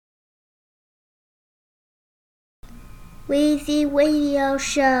Weezy Radio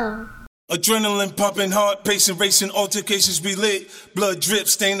Show. Adrenaline pumping, heart pacing, racing, altercations be lit. Blood drip,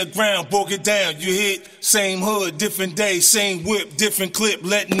 stain the ground, broke it down, you hit. Same hood, different day, same whip, different clip,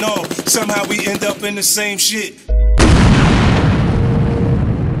 letting off. Somehow we end up in the same shit.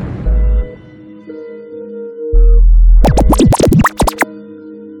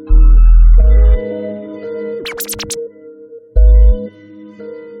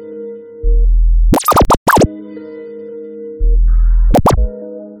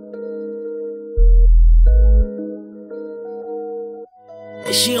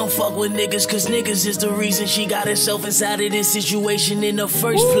 She don't fuck with niggas, cause niggas is the reason she got herself inside of this situation in the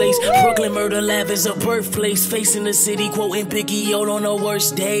first place. Brooklyn Murder Lab is her birthplace. Facing the city, quoting Biggie out on her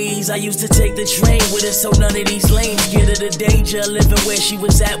worst days. I used to take the train with her so none of these lanes get her the danger. Living where she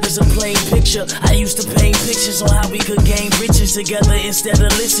was at was a plain picture. I used to paint pictures on how we could gain riches together. Instead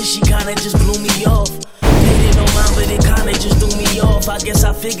of listen, she kinda just blew me off. Paid it no mind, but it kinda just threw me off. I guess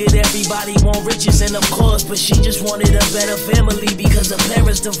I figured everybody want riches and of course, but she just wanted a better family because her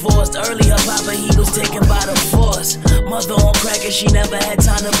parents divorced early. Her papa, he was taken by the force. Mother on crack and she never had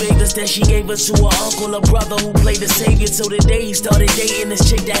time to beg us. That she gave us to her uncle, a brother who played the savior till the day he started dating this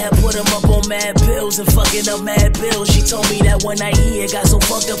chick that had put him up on mad pills and fucking up mad bills. She told me that one night he had got so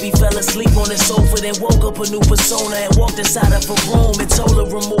fucked up he fell asleep on the sofa, then woke up a new persona and walked inside of her room and told her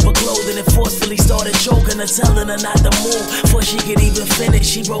remove her clothing and forcefully started choking her, telling her not to move. Before she could even finish,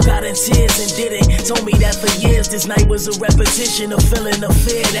 she broke out in tears and did it. Told me that for years this night was a repetition of feeling of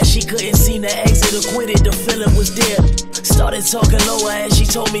fear, that she couldn't seem to exit or quit it. The feeling was there. Started talking lower and she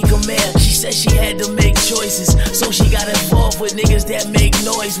told me come here. She said she had to make choices, so she got involved with niggas that make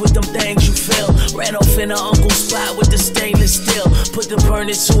noise with them things you feel. Ran off in her uncle's spot with the stainless steel, put the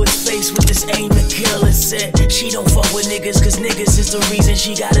burner to his face with this aim to kill, and said she don't fuck with niggas cause niggas is the reason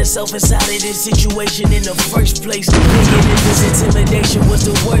she got herself inside of this situation in the first place. Thinking that this intimidation was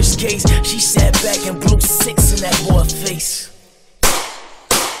the worst case, she sat back and blew 6 in that boy's face.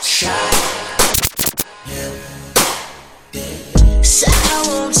 Shot. Said I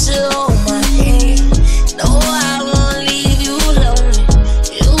want to hold my hand. No, I won't leave you lonely.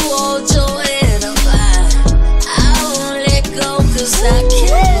 You hold your head up high. I won't let go cause I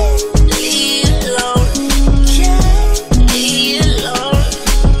can't leave you alone. Can't leave you alone.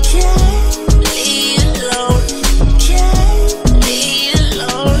 Can't leave you alone. Can't leave you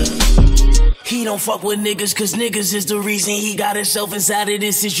alone. He don't fuck with niggas cause niggas is the reason he got himself inside of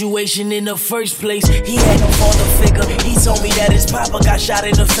this situation in the first place. He had no father figure. He told me that his papa got shot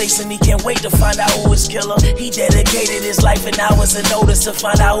in the face and he can't wait to find out who his killer. He dedicated his life and hours and notice to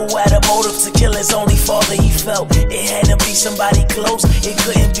find out who had a motive to kill his only father. He felt it had to be somebody close. It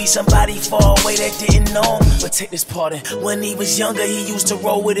couldn't be somebody far away that didn't know him. But take this part in. When he was younger, he used to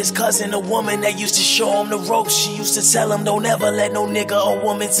roll with his cousin, a woman that used to show him the ropes. She used to tell him don't ever let no nigga or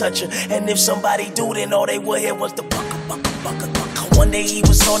woman touch her. And if somebody do, then all they would hear was the bucka, bucka, bucka, bucka. One day he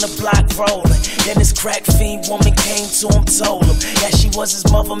was on the block rolling. Then this crack fiend woman came to him, told him that she was his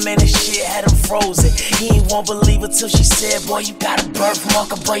mother, man, this shit had him frozen. He ain't won't believe it till she said, boy, you got a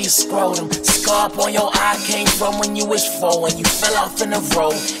birthmark above your scrotum. Scar up on your eye came from when you was 4 and you fell off in the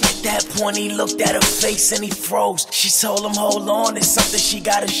road. At that point he looked at her face and he froze. She told him, hold on, it's something she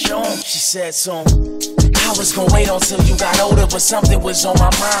gotta show him. She said to him, I was gonna wait until you got older, but something was on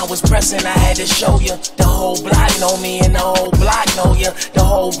my mind, was pressing, I had to show you. The whole block know me and the whole block know you. The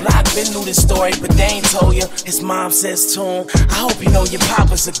whole block been through this story, but they ain't told you. His mom says to him, I hope you know your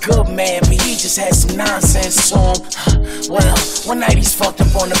papa's a good man, but he just had some nonsense to him. Well, one night he's fucked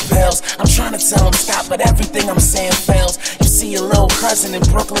up on the pills. I'm trying to tell him stop, but everything I'm saying fails. You see your little cousin in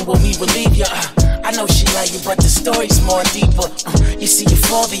Brooklyn, will we relieve you? I know she like you, but the story's more deeper. You see, your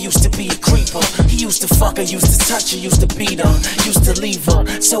father used to be a creeper. He used to fuck her, used to touch her, used to beat her, used to leave her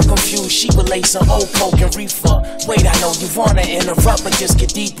so confused she would lay some old coke and reefer. Wait, I know you wanna interrupt, but just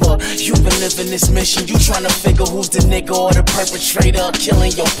get deeper. You've been living this mission, you tryna figure who's the nigga or the perpetrator of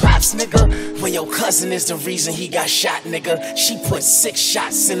killing your pops, nigga. Well, your cousin is the reason he got shot, nigga. She put 6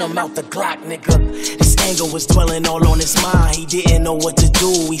 shots in him out the Glock, nigga. This anger was dwelling all on his mind. He didn't know what to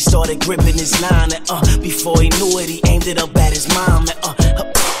do. He started gripping his 9 and before he knew it, he aimed it up at his mom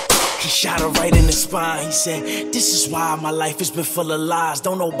and he shot her right in the spine. He said, this is why my life has been full of lies.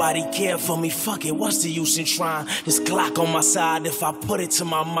 Don't nobody care for me, fuck it, what's the use in trying? This Glock on my side, if I put it to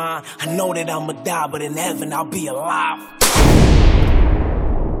my mind, I know that I'ma die, but in heaven I'll be alive.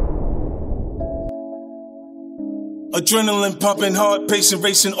 Adrenaline pumping, heart pacing,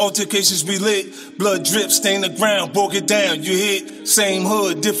 racing, altercations we lit. Blood drip, stain the ground, broke it down, you hit. Same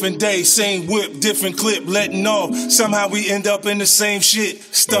hood, different day, same whip, different clip, letting off. Somehow we end up in the same shit.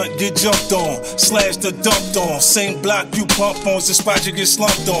 Stunt get jumped on, slashed or dumped on. Same block you pump on, the spot you get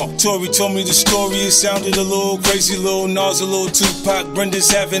slumped on. Tori told me the story, it sounded a little crazy. Lil Nas, a little Tupac, Brenda's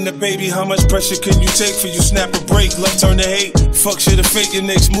having a baby. How much pressure can you take for you snap a break? Love turn to hate, fuck shit or fake. Your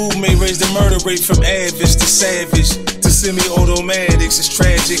next move may raise the murder rate from average to savage. To semi-automatics, it's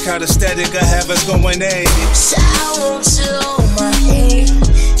tragic how the static I have us going at it. So I want you on my head.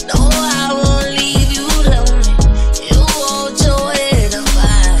 No, I won't leave you lonely. You hold your head up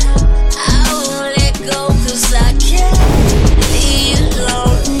high. I won't let go, cause I can't leave you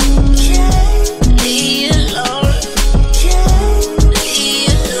alone. Can't leave you alone. Can't leave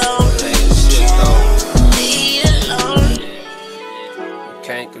you alone. Can't leave you alone.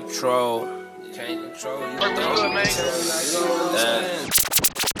 Can't control you.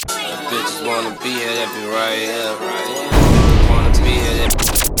 Bitches wanna be here, that be right here. Wanna be here, that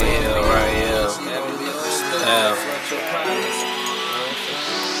be here, right here.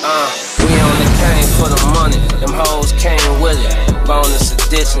 We only came for the money, them hoes came with it. Bonus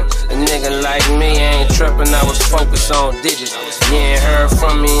addition, a nigga like me ain't trippin', I was focused on digits. You ain't heard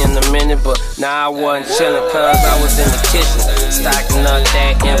from me in a minute, but nah, I wasn't chillin' cause I was in the kitchen. Stocking up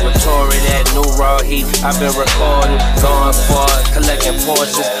that inventory, that new raw heat. I've been recording, going for it, collecting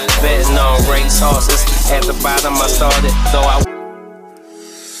Porsches, betting on race horses. At the bottom I started, though I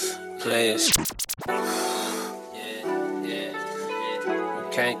play it.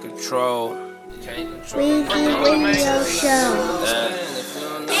 Can't control. Weezy Radio Show.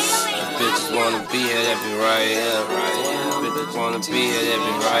 Bitches wanna be here, that be right here. Bitches wanna be here, that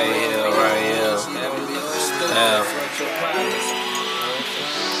be right here, right here.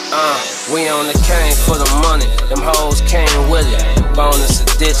 We only came for the money, them hoes came with it. Bonus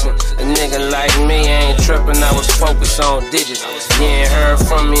addition, a nigga like me ain't trippin', I was focused on digits. You ain't heard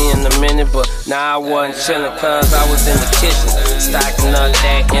from me in a minute, but nah, I wasn't chillin' cause I was in the kitchen. Stocking up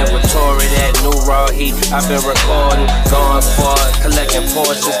that inventory, that new raw heat. I've been recording, going for it, collecting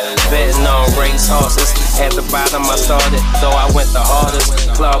Porsches, betting on race horses. At the bottom I started, though I went the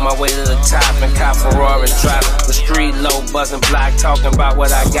hardest. Clawed my way to the top and cop Ferrari driving. The street low, buzzing block, talking about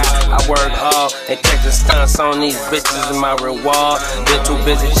what I got. I work hard and catch the stunts on these bitches in my reward. Been too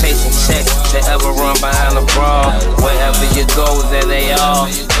busy chasing checks to ever run behind a brawl. Wherever you go, there they are.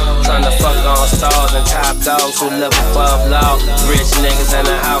 Trying to fuck on stars and top dogs who live above law. Rich niggas in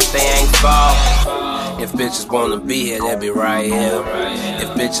the house, they ain't fall. If bitches wanna be here, they be right here. If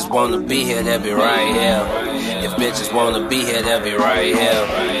bitches wanna be here, they be right here. If bitches wanna be here, they be right here.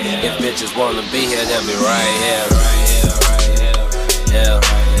 If bitches wanna be here, they be right here. Yeah.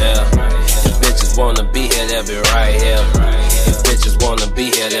 If bitches wanna be here, they'll be right here. If bitches wanna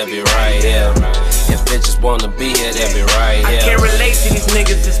be here, they'll be right here. If bitches wanna be here, they'll be right here. I can't relate to these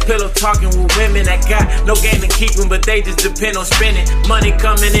niggas just pillow talking with women that got no game to keep them, but they just depend on spending. Money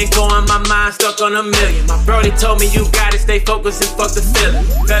coming and going, my mind stuck on a million. My brody told me you gotta stay focused and fuck the feeling.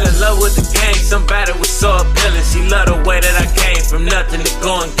 Fell in love with the game, somebody was so appealing. She loved the way that I came from nothing to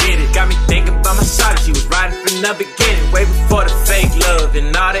go and get it. Got me thinking about my shawty, she was riding from the beginning, way before the fake love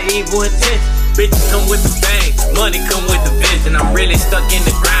and all the evil intentions. Bitches come with the bang, money come with the vision. I'm really stuck in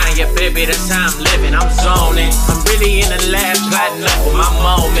the grind, yeah baby, that's how I'm living. I'm zoning, I'm really in the lab plotting up for my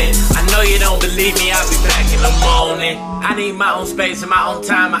moment. I know you don't believe me, I'll be back in the morning. I need my own space and my own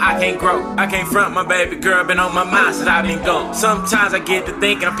time, I can't grow. I can't front my baby girl, been on my mind since I've been gone. Sometimes I get to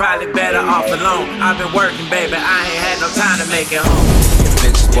thinking I'm probably better off alone. I've been working, baby, I ain't had no time to make it home. If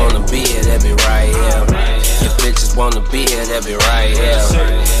bitches wanna be here, they be right here. If bitches wanna be here, they be right here.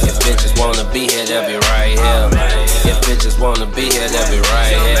 If bitches wanna be here, they be right here. If bitches wanna be here, they be right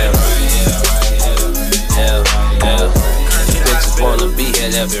here. Yeah. If bitches wanna be here,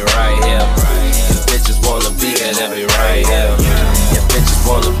 they be right here. If bitches wanna be here, they be right here. If bitches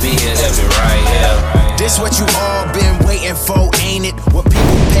wanna be here, they be right here. This what you all been waiting for, ain't it? What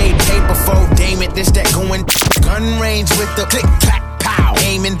people paid paper for, damn it. This that going gun range with the click clack pow,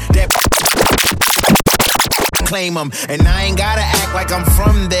 aiming that claim them. And I ain't gotta act like I'm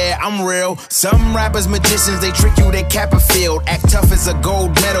from there, I'm real. Some rappers magicians, they trick you, they cap a field. Act tough as a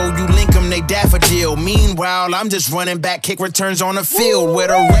gold medal, you link them, they daffodil. Meanwhile, I'm just running back, kick returns on the field. Where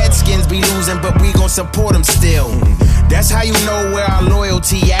the Redskins be losing, but we gon' support them still. That's how you know where our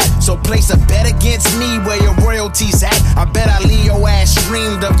loyalty at. So place a bet against me where your royalties at. I bet I leave your ass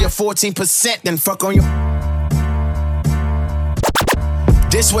streamed of your 14%, then fuck on your...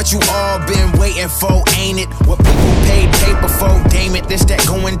 This what you all been waiting for, ain't it? What people paid paper for, damn it. This that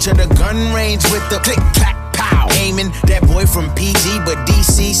going to the gun range with the click clack pow. Pow! Aiming that boy from PG, but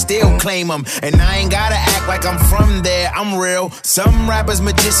DC still claim him. And I ain't gotta act like I'm from there, I'm real. Some rappers,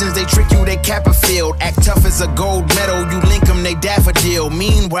 magicians, they trick you, they cap a field. Act tough as a gold medal, you link them, they daffodil.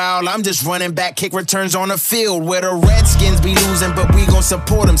 Meanwhile, I'm just running back, kick returns on the field where the Redskins be losing, but we gon'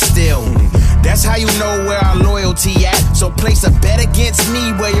 support them still. That's how you know where our loyalty at. So place a bet against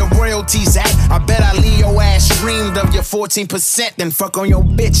me where your royalties at. I bet I leave your ass streamed of your 14%. Then fuck on your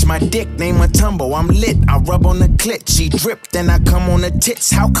bitch, my dick name a tumble. I'm lit, I rub on the clit. She drip, then I come on the tits.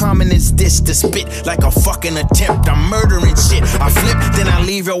 How common is this to spit like a fucking attempt? I'm murdering shit. I flip, then I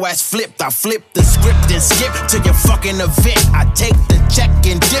leave your ass flipped. I flip the script and skip to your fucking event. I take the check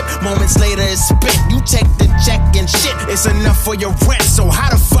and dip. Moments later it's spent. You take the check and shit. It's enough for your rent. So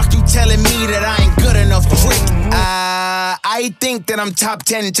how the fuck you telling me that I ain't good enough trick? I think that I'm top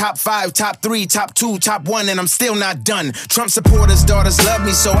 10, top 5, top 3, top 2, top 1, and I'm still not done. Trump supporters' daughters love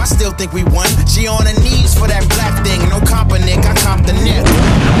me, so I still think we won. She on her knees for that black thing. No comp a nick, I comp the net.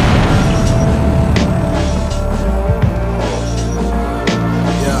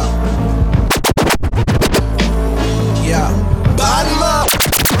 Yeah. Bottom up.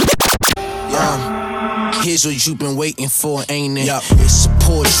 Here's what you've been waiting for, ain't it? Yep. It's a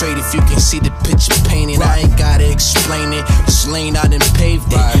portrait if you can see the picture painted. Right. I ain't gotta explain it. This lane I done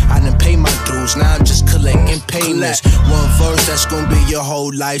paved it. Right. I done paid my dues, now I'm just collecting payments. One verse that's gonna be your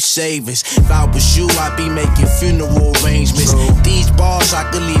whole life savings. If I was you, I'd be making funeral arrangements. True. These bars, I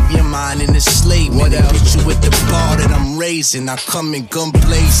could leave your mind in enslavement. And hit you with the bar that I'm raising. I come in gun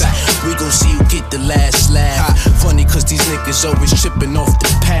blazing. We gon' see you get the last laugh. Funny cause these niggas always tripping off the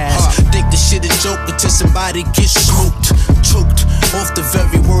past. Think the shit a joke until somebody gets smoked, choked off the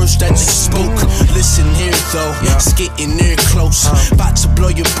very words that they spoke. Listen here though, it's getting near close. About to blow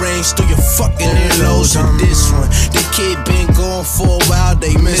your brains through your fucking earlobes. And this one, the kid been going for a while,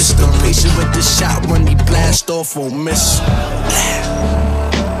 they missed him. Patient with the shot when he blast off on miss.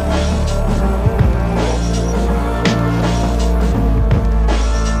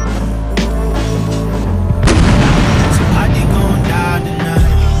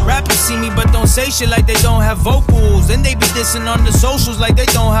 See me but don't say shit like they don't have vocals. Then they be dissing on the socials like they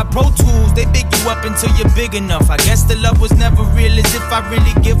don't have Pro Tools. They big you up until you're big enough. I guess the love was never real, as if I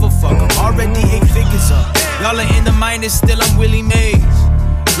really give a fuck. I'm already 8 figures up. Y'all are in the minus, still I'm Willie Mays.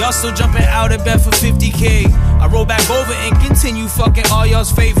 Y'all still jumping out of bed for 50K. I roll back over and continue fucking all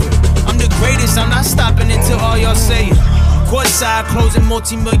y'all's favorite. I'm the greatest, I'm not stopping until all y'all say it. Courtside closing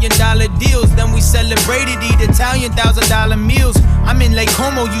multi-million-dollar deals. Then we celebrated, eat Italian $1,000 meals. I'm in Lake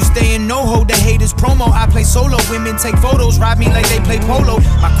Como, you stay in NoHo. The haters promo, I play solo. Women take photos, ride me like they play polo.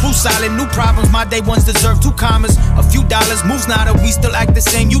 My crew solid, new problems, my day ones deserve 2 commas. A few dollars, moves nada, we still act the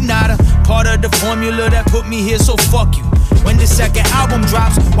same, you nada. Part of the formula that put me here, so fuck you. When the second album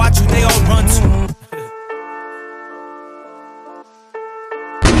drops, watch who they all run to.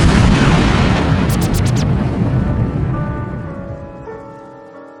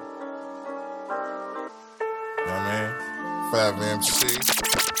 Fab MC.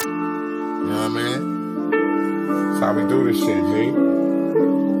 You know what I mean? That's how we do this shit, G.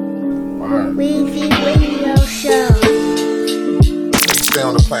 Alright. Weezy Radio Show. Stay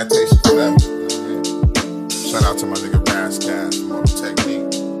on the plantation forever. You know what I mean? Shout out to my nigga Razzcast from Motor Technique.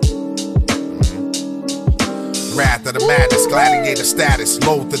 Wrath of the madness, gladiator status,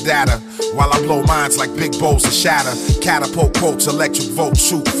 load the data. While I blow minds like big bowls of shatter. Catapult quotes, electric volts,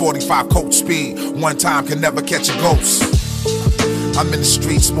 shoot 45 coach speed. One time can never catch a ghost. I'm in the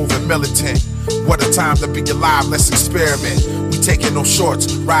streets moving militant. What a time to be alive, let's experiment. We taking no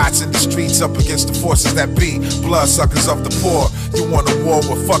shorts, rides in the streets up against the forces that be. Bloodsuckers of the poor. You want a war,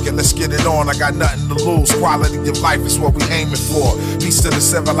 well fuck it, let's get it on. I got nothing to lose, quality of life is what we aiming for. Peace to the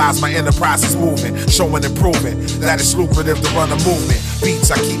civilized, my enterprise is moving. Showing and proving that it's lucrative to run a movement.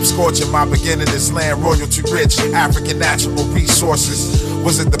 Beats I keep scorching, my beginning is land royalty rich. African natural resources.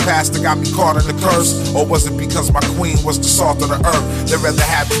 Was it the past that got me caught in the curse? Or was it because my queen was the salt of the earth? They'd rather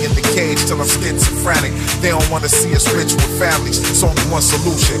have me in the cage till I'm schizophrenic. They don't wanna see us rich with families. It's only one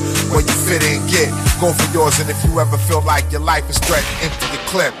solution, where you fit in, get. Go for yours, and if you ever feel like your life is threatened, empty your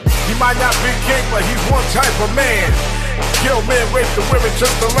clip. He might not be king, but he's one type of man. Kill men, rape the women,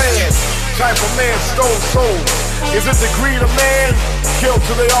 just the land. Type of man, stole souls. Is it the greed of man? Kill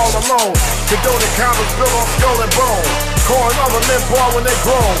till they all alone. Condoning commas built on skull and bone. Calling other men poor when they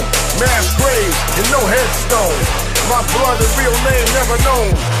grown. Mass graves and no headstone. My blood and real name never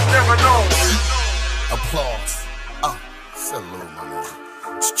known. Never known. Applause. Salute, my man.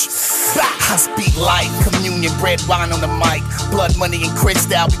 I speak life, communion, bread, wine on the mic. Blood, money, and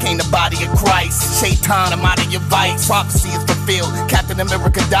crystal became the body of Christ. Shaitan, I'm out of your vice. Prophecy is fulfilled. Captain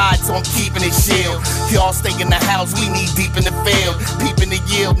America died. ride, so I'm keeping it shield. Y'all stay in the house, we knee deep in the field. Peeping the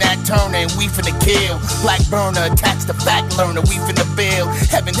yield, Nat Turner, and we finna kill. Black burner attacks the fact learner, we finna build.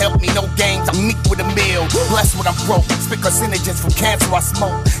 Heaven help me, no games, I'm meek with a meal. Blessed when I'm broke, spit carcinogens from cancer I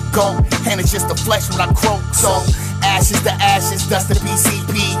smoke. Go, and it's just the flesh when I croak. So, ashes to ashes, dust to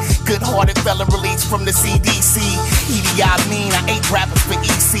PCP. Good-hearted fella released from the CDC. Edie, I mean, I ate rappers for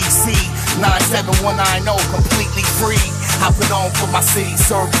ECC. 97190, completely free. I put on for my city,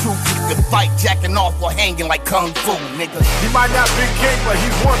 serve truth. You can fight jacking off or hanging like Kung Fu, nigga. He might not be king, but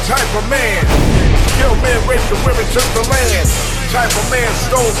he's one type of man. Kill men, rape the women, took the land. Type of man,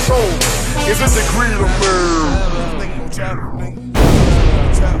 stole souls. Is it the greed of man?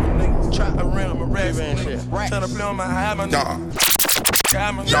 Trap around my rap and shit. Tryna play on my high, my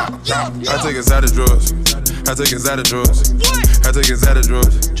I take his out of drawers. I take his out of drawers. I take his out of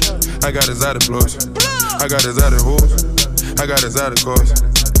drawers. I got his out of floors. I got his out of hoes. I got his out of cars.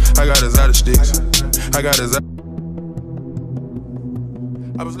 I got his out of sticks. I got his out.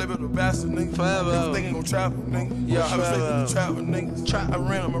 I was living with a bastard, nigga. Forever. Niggas thinking gon' travel, nigga. Yeah, I was living with a trap with niggas. Trap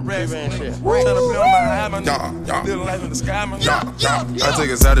around my rap and shit. Tryna play on my high, my nigga. Little life in the sky, my nigga. I take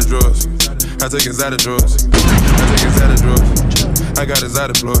his out of drawers. I take his out of drawers. I take his out of drawers. I got his out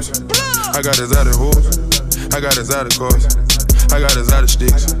of floors. I got his out of hoes. I got his out of cars. I got his out of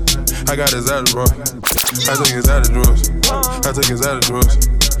sticks. I got his out of raw. I take his out of drawers. I take his out of drawers.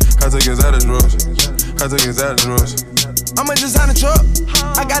 I take his out of drawers. I take his out of drawers. I'm a designer truck.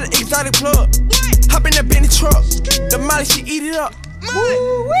 I got an exotic plug. Hop in that Bentley truck. The Molly, she eat it up.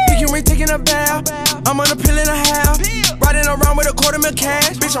 Picking ring, taking a bath. I'm on a pill and a half. Riding around with $250,000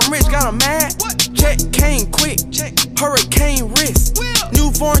 cash. Bitch, I'm rich, got a mad. Check came quick. Hurricane wrist.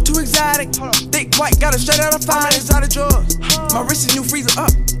 New foreign, too exotic. Thick white, got a straight out of fire. Exotic drugs. My wrist is new freezer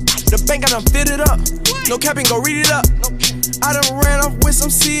up. The bank got them fitted up. No capping, go read it up. I done ran off with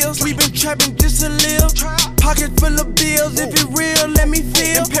some seals. We been trapping just to live. Pocket full of bills. If it real, let me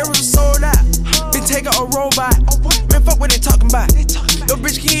feel. And parents are sold out. Been taking a robot. Man, fuck what they talking about. Your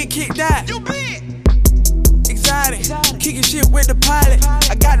bitch can't get kicked out. Exotic. Kicking shit with the pilot.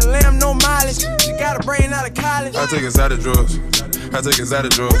 I got the lamb, no mileage. She got a brain out of college. I take his out of drawers. I take his out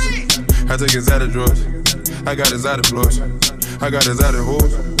of drawers. I take his out of drawers. I got his out of floors. I got his out of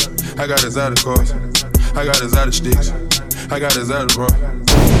hoes. I got his out of cars. I got his out of sticks. I got his out of raw.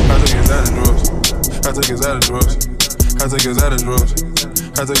 I take his out of drawers. I take his out of drawers. I take his out of drawers.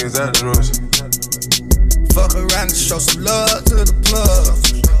 I take his out of drawers. Fuck around and show some love to the plug.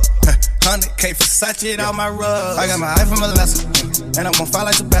 100K Versace on my rug. I got my eye from Alaska, and I'm gon' fly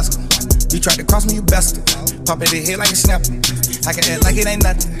like Tabasco. You tried to cross me, you bastard. Pop it in here like a snapper. I can act like it ain't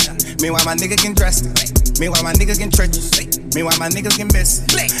nothing. Meanwhile, my nigga can dress it. Meanwhile, my niggas get trenches. Meanwhile, my niggas get messy.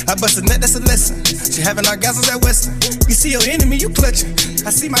 I bust a nut, that's a lesson. She having orgasms at Western. You see your enemy, you clutching. I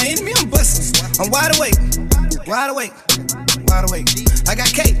see my enemy, I'm busting. I'm wide awake, wide awake, wide awake. I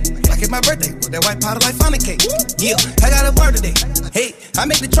got cake, like it's my birthday. That white powder like Fanta cake. Yeah, I got a word today. Hey, I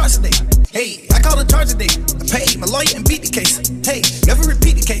make the charge today. Hey, I call the charge today. I paid my lawyer and beat the case. Hey, never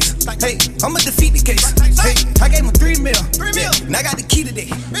repeat the case. Hey, I'ma defeat the case. Hey, I gave him 3 mil. And I got the key today.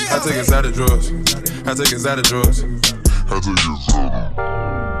 I take his out of drawers. I take his out of drawers. I take his out of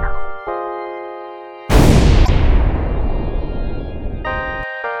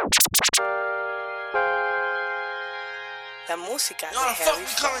La música. You know the fuck we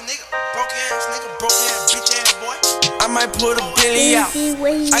coming, nigga? Broke ass nigga, broke ass bitch ass boy. I might put a billy out.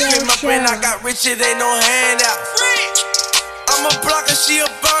 I came up and I got rich, it ain't no handout. I'm a blocker, she a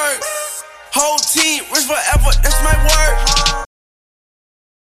bird. Whole team, rich forever, that's my word.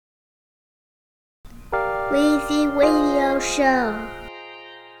 Weezy Radio Show.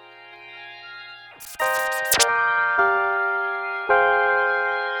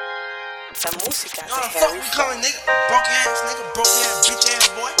 La música. You know the fuck we coming, nigga? Broke ass bitch ass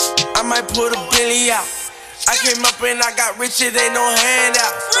boy. I might put a billy out. I came up and I got rich, it ain't no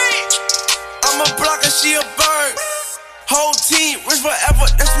handout. I'm a blocker, she a bird. Whole team, rich forever,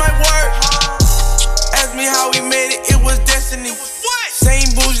 that's my word. Ask me how we made it, it was destiny. Same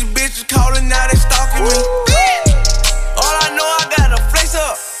bougie bitches calling, now they stalking me. All I know, I got a flex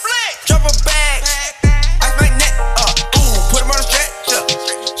up. Drop a bag, ice my neck up. Ooh, put him on a stretcher.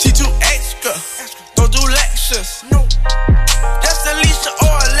 She too extra, don't do lectures. Just Alicia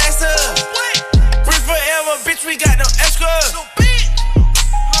or Alexa. Rich forever, bitch, we got no extras.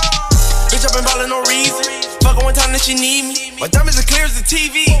 Bitch, I been ballin' no reason. Fuck her one time, then she need me. My diamonds are clear as the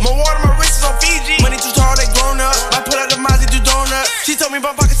TV. More water, my wrist is on Fiji. Money too tall, they grown up. I pull out the Mozzie, do donut. She told me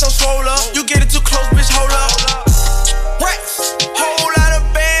my pockets so swole up. You get it too close, bitch, hold up. Racks, whole lot of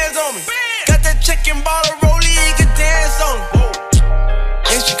bands on me. Got that chicken ball of rollie, he can dance on me.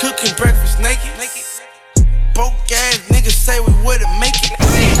 And she cooking breakfast naked. Broke ass niggas say we wouldn't make it.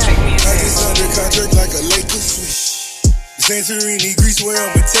 I just under contract like a Lakers. Santorini, Greece, where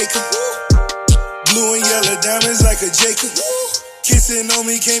I'ma take her. Blue and yellow diamonds like a Jacob. Kissing on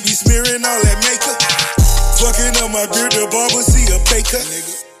me, can't be smearing all that makeup. Fucking on my beard, the barber see a pay cut.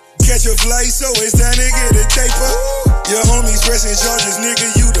 Catch a flight, so it's time to get a taper. Your homies pressing charges, nigga,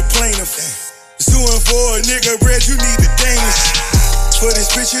 you the plaintiff. Suing for a nigga bread, you need a Danish. For this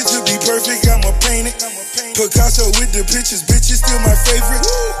picture to be perfect, I'ma paint it. Picasso with the pictures, bitches still my favorite.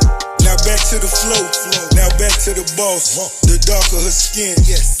 Now back to the flow, now back to the boss. The darker her skin,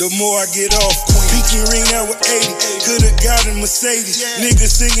 the more I get off. Pinky ring out with 80, could've got a Mercedes.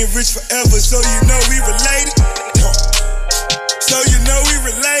 Niggas singing rich forever, so you know we related. So you know we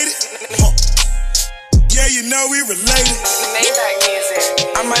related. Yeah, you know we related.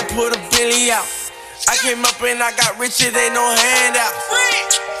 I might put a Billy out. I came up and I got rich, it ain't no handout.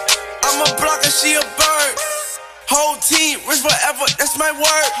 I'm a blocker, she a bird. Whole team, rich forever, that's my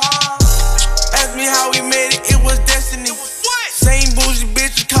word. Ask me how we made it, it was destiny. Same bougie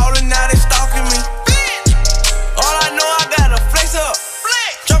bitch, you callin', now they stalking me. All I know, I gotta flex up.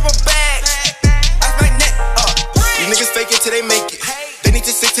 Drop a bag, ice my neck up. These niggas fake it till they make it. They need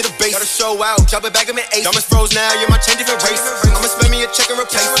to stick to the base. Gotta show out, drop it back, I'm an ace. Diamonds froze now, you're my chain, different race. I'ma spend me a check and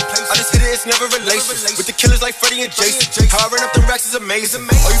replace it. I just hit it, it's never relation. With the killers like Freddy and Jason. How I run up them racks is amazing.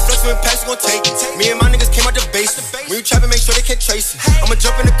 All you flexing with packs, you gon' take it. Me and my niggas came out the basement. When you trappin', make sure they can't trace it. I'ma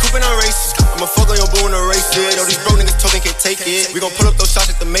jump in the coupe and I'm racing. I'ma fuck on your boo and erase it. All these bro niggas talking can't take it. We gon' pull up those shots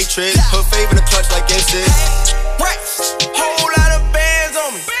at the Matrix. Put fave in the clutch like Game 6. Racks, whole lot of bands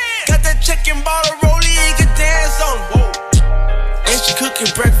on me. Got that chicken bottle rollie, he can dance on me. And she cooking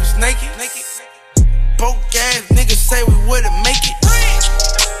breakfast naked. Broke ass niggas say we wouldn't make it.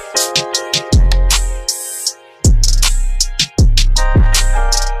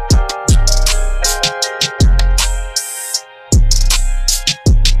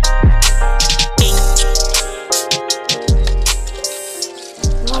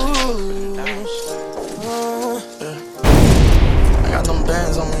 I got them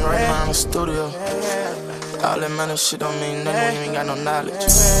bands on me right now in the studio. All that money shit don't mean nothing when you ain't got no knowledge.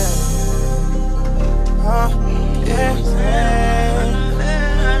 I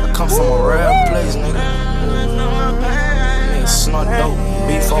come from a rare place, nigga. Niggas snort dope,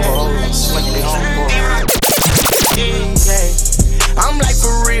 beef over hoes, slick they homeboy. I'm like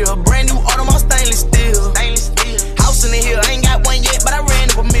for real, brand new Audemars stainless steel. House in the hill, I ain't got one yet, but I ran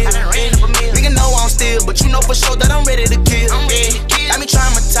up a million. Nigga know I'm still, but you know for sure that I'm ready to kill. Got me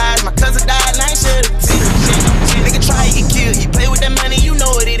traumatized, my cousin died and I ain't shed a tear. Nigga try to get killed, he play with that money, you know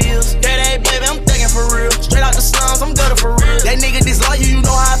what it is. That baby, I'm thuggin' for real. Straight out the slums, I'm gutter for real. That nigga disloyal, you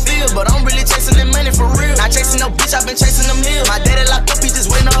know how I feel, but I'm really chasing that money for real. Not chasing no bitch, I been chasing them hills. My daddy locked up, he just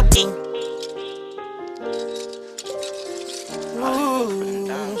waiting up.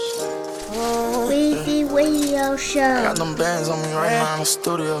 Weezy Radio Show. I got them bands on me right now in the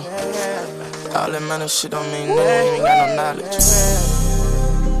studio. All that money shit don't mean nothing when you ain't got no knowledge.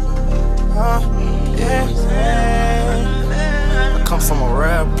 I come from a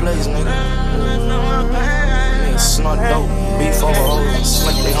rare place, nigga. Niggas snort dope, beef over hoes,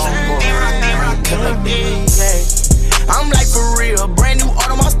 slick they homeboy. I'm like for real, brand new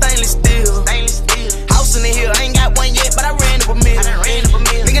Audemars stainless steel. House in the hill, I ain't got one yet, but I ran up a million.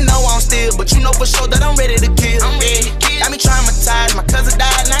 Nigga know I'm still, but you know for sure that I'm ready to kill. Got me traumatized, my cousin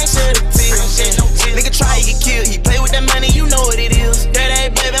died and I ain't shed a tear. Nigga try to get killed, he play with that money, you know what it is. That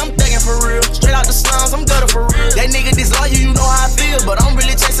baby, I'm thuggin' for real. Straight out the slums, I'm gutter for real. That nigga disloyal, you know how I feel, but I'm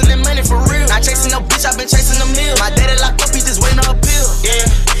really chasing that money for real. Not chasing no bitch, I been chasing them hills. My daddy locked up, he just waiting on a pill. Yeah,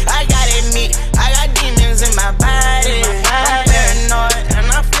 I gotta admit, I got demons in my body. I'm paranoid, and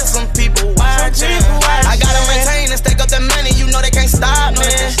I feel some people watching. I gotta maintain and stack up that money, you know they can't stop me.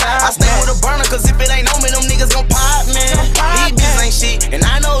 I stay with a burner, cause if it ain't on me, them niggas gon' pop me. These bitches ain't shit, and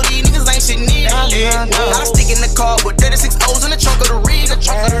I know these niggas ain't shit neither. I stick in the car with 36 O's in the trunk of the Regal.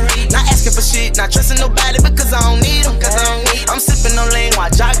 Not asking for shit, not trusting nobody because I don't need them. I'm sipping on lean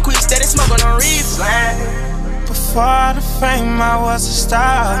while Jock Quick steady smoking on reefer. Before the fame, I was a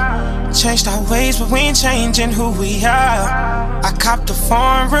star. Changed our ways, but we ain't changing who we are. I copped the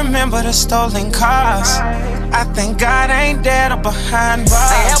phone, remember the stolen cars. I thank God I ain't dead or behind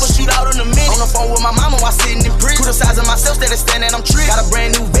bars. I have a shootout in a minute. On the phone with my mama while sitting in prison. To the size of myself, steady standing, I'm tricked. Got a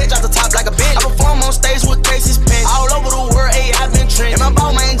brand new veg off the top like a bench. I perform on stage with cases pinned. All over the world, ayy, I've been trending. In my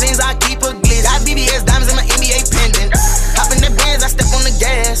ball main jeans, I keep a glitz. Got BBS diamonds in my NBA pendant. Hop in the Benz, I step on the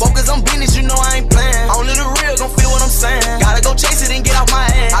gas. Focus on business, you know I ain't playing. Only the real gon' feel what I'm saying. Gotta go chase it and get off my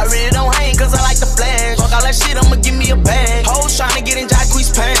ass. I really don't hang cause I like the flash. Fuck all that shit, I'ma give me a bag. Hoes tryna get in Jock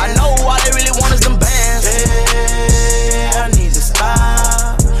Quick's pants.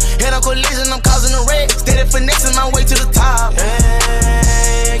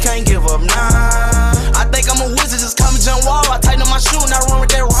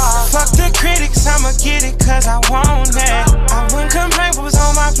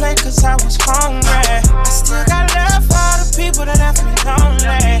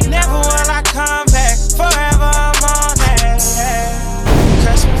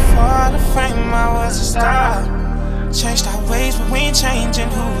 ain't changing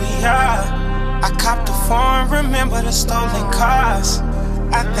who we are. I copped the phone, remember the stolen cars.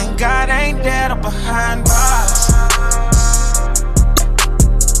 I think God ain't dead or behind bars.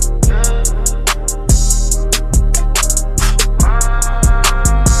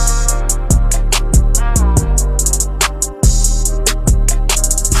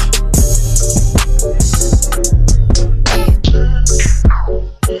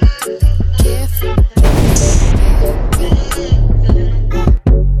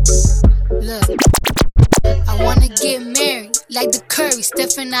 Like the Curry,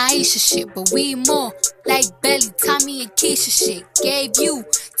 Steph and Aisha shit, but we more like Belly, Tommy and Keisha shit. Gave you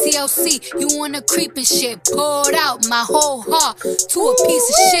TLC, you wanna creep and shit. Poured out my whole heart to a piece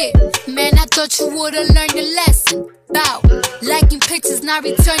of shit. Man, I thought you would've learned your lesson. About liking pictures, not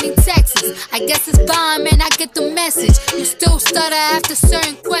returning texts. I guess it's fine, man, I get the message. You still stutter after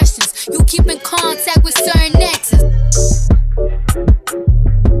certain questions. You keep in contact with certain exes.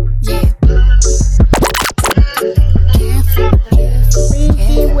 Yeah.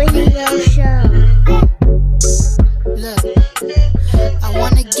 Look, I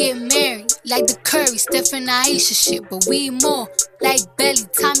wanna get married like the Curry, Steph and Aisha shit, but we more like Belly,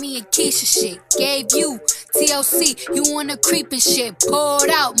 Tommy and Keisha shit. Gave you TLC, you wanna creep and shit. Poured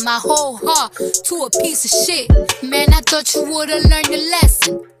out my whole heart to a piece of shit. Man, I thought you would've learned your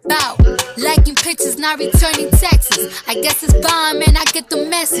lesson. About liking pictures, not returning texts. I guess it's fine, man, I get the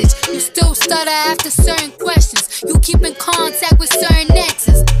message. You still stutter after certain questions. You keep in contact with certain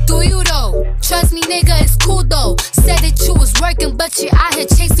exes. Do you though? Trust me, nigga, it's cool though. Said that you was working, but you out here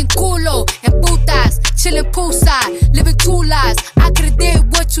chasing culo and putas, chilling poolside, living two lives. I could've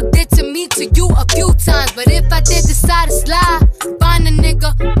did what you did to me, to you a few times, but if I did decide to slide, find a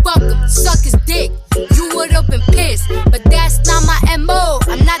nigga, fuck him, suck his dick. You would've been pissed, but that's not my MO.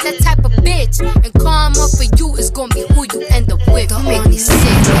 I'm not that type of bitch, and karma for you is gonna be who you end up with. Don't make me sick,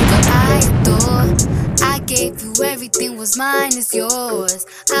 nigga. I adore. I gave you everything, was mine is yours.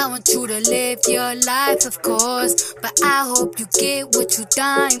 I want you to live your life, of course, but I hope you get what you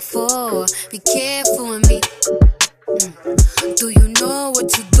dying for. Be careful with me. Do you know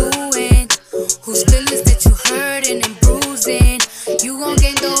what you're doing? Whose feelings that you hurting and bruising? You gon'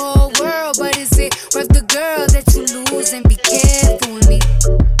 gain the whole world, but is it worth the girl that you losing? Be careful with me.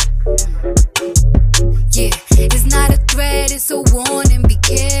 Yeah, it's not a threat, it's a warning. Be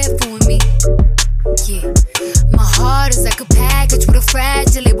careful with me. Yeah, my heart is like a package with a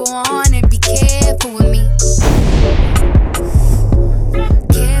fragile label on it. Be careful with me.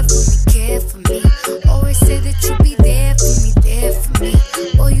 Care for me. Always say that you be there for me.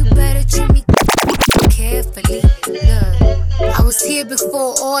 Boy, you better treat me carefully. Look, I was here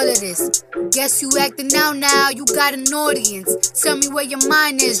before all of this. Guess you acting out now, you got an audience. Tell me where your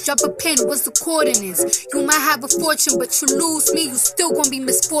mind is, drop a pin, what's the coordinates? You might have a fortune, but you lose me, you still gon' be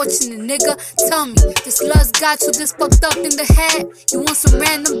misfortunate, nigga. Tell me, this love's got you this fucked up in the head? You want some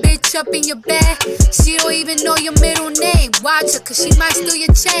random bitch up in your bed? She don't even know your middle name. Watch her, cause she might steal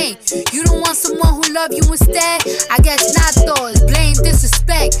your chain. You don't want someone who love you instead? I guess not though, it's blame,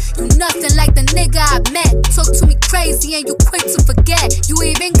 disrespect. You nothing like the nigga I met. Talk to me crazy and you quick to forget. You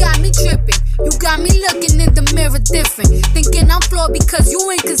even got me tripping. You got me looking in the mirror different. Thinking I'm flawed because you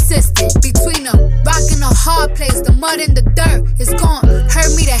inconsistent. Between a rock and a hard place, the mud and the dirt, it's gon'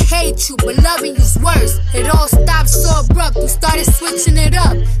 hurt me to hate you, but loving you's worse. It all stopped so abrupt, you started switching it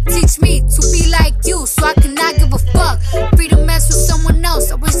up. Teach me to be like you, so I cannot give a fuck. Free to mess with someone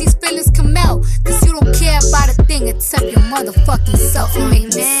else, I wish these feelings come out. Cause you don't care about a thing except your motherfucking self. You make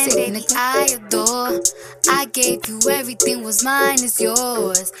me sick, nigga. I adore. I gave you everything, was mine is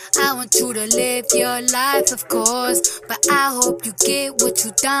yours. I want you to live your life, of course, but I hope you get what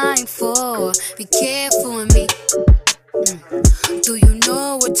you dying for. Be careful with me. Do you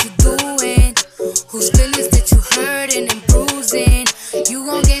know what you're doing? Whose feelings that you hurting and bruising? You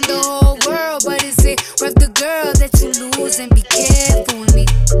gon' gain the whole world, but is it worth the girl that you losing? Be careful with me.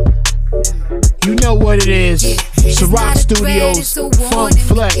 You know what it is. Ciroc Studios, Funk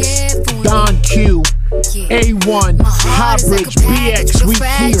Flex, Don Q, A1, Highbridge, BX, we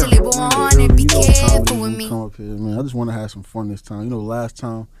here. Be careful with me. Come up here, man. I just want to have some fun this time. You know, last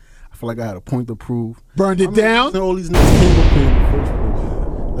time I feel like I had a point to prove. Burned it down. All these niggas came up here in the first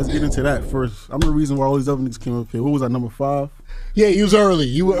place. Let's get into that first. I'm the reason why all these other niggas came up here. What was that, number 5? Yeah, you was early.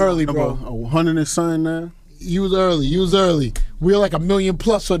 You were early, bro. 100 and something now. You was early. We were like 1 million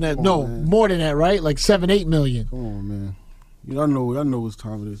plus on that. No, man. More than that, right? Like 7, 8 million. Come on, man. I know what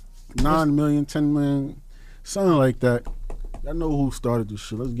time it is. 9 million, 10 million, something like that. I know who started this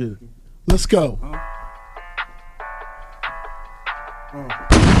shit. Let's get it. Let's go.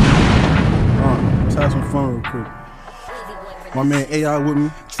 Let's have some fun real quick. My man AI with me.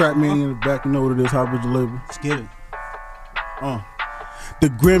 Trap Man in the back. You know what it is. High Bridge label. Let's get it. The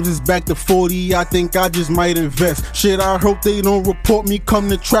grams is back to 40, I think I just might invest. Shit, I hope they don't report me, come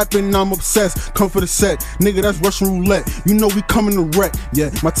to trapping, I'm obsessed. Come for the set, nigga, that's Russian roulette. You know we coming to wreck, yeah.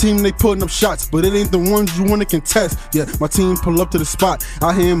 My team, they putting up shots, but it ain't the ones you wanna contest, yeah. My team pull up to the spot,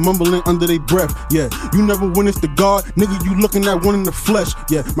 I hear 'em mumbling under their breath, yeah. You never witness the guard, nigga, you looking at one in the flesh,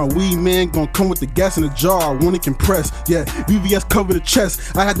 yeah. My weed man gon' come with the gas in the jar, I want it compressed, yeah. VVS cover the chest,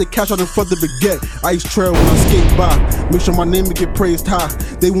 I had to cash out in front of the baguette. Ice trail when I skate by, make sure my name will get praised high.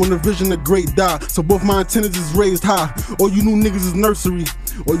 They want a vision of great die, so both my antennas is raised high. All you new niggas is nursery,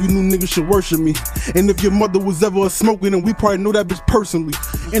 all you new niggas should worship me. And if your mother was ever a smoker, then we probably know that bitch personally.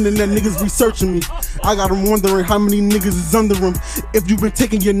 Internet niggas researching me, I got them wondering how many niggas is under them. If you been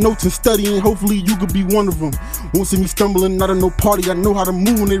taking your notes and studying, hopefully you could be one of them. Won't see me stumbling, not at no party, I know how to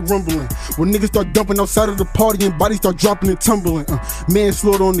move when they rumbling. When niggas start dumping outside of the party and bodies start dropping and tumbling.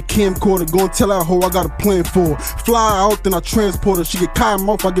 Manslaughter on the camcorder, go and tell that hoe I got a plan for her. Fly out, then I transport her, she get caught in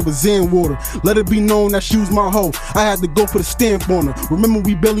mouth, I give her Zan water. Let it be known that she was my hoe, I had to go for the stamp on her. Remember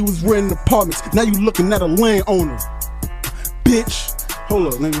we barely was renting apartments, now you looking at a landowner. Bitch,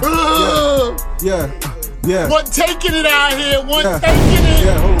 hold up nigga. Yeah. One taking it out here, one yeah. taking it.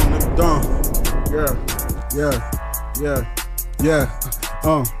 Yeah, hold on nigga, done. Yeah.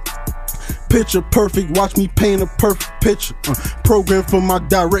 Picture perfect, watch me paint a perfect picture. Program for my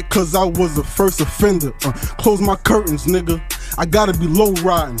direct, cause I was the first offender. Close my curtains, nigga. I gotta be low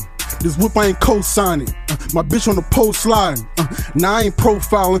riding. This whip I ain't co-signing. My bitch on the pole sliding. Now I ain't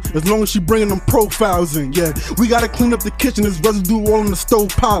profiling, as long as she bringing them profiles in. Yeah, we gotta clean up the kitchen, there's residue all on the stove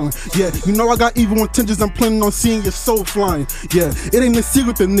piling. Yeah, you know I got evil intentions, I'm planning on seeing your soul flying. Yeah, it ain't a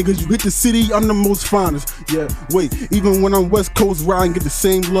secret that niggas, you hit the city, I'm the most finest. Yeah, wait, even when I'm West Coast riding, get the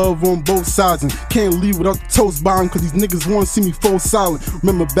same love on both sides. And can't leave without the toast buying, cause these niggas wanna see me fall silent.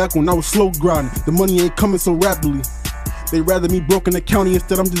 Remember back when I was slow grinding, the money ain't coming so rapidly. They rather me broke in the county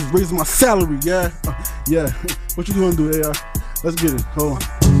instead I'm just raising my salary, yeah. What you gonna do, AI? Let's get it, hold on.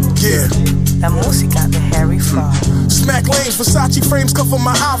 Yeah. La música de Harry Fraud. Smack lanes, Versace frames cover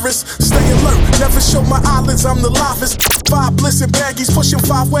my iris. Stay alert, never show my eyelids, I'm the livest. 5 bliss and baggies, pushing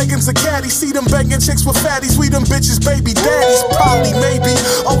 5 wagons of caddies. See them banging chicks with fatties, we them bitches baby daddies. Probably, maybe,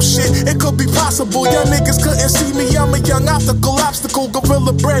 oh shit, it could be possible. Young niggas couldn't see me, I'm a young optical obstacle.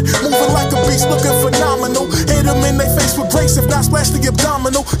 Gorilla bread, moving like a beast, looking phenomenal. Hit them in their face with grace, if not splash the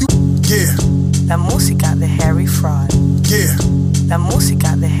abdominal. Yeah. La música de Harry Fraud. Yeah. La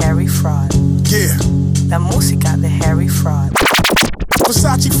música de Harry Fraud. Yeah. La música de Harry Fraud.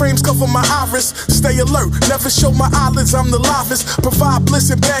 Versace frames cover my iris. Stay alert, never show my eyelids, I'm the livest. Provide bliss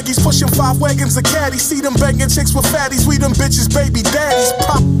and baggies, pushing 5 wagons of caddies. See them banging chicks with fatties, we them bitches baby daddies.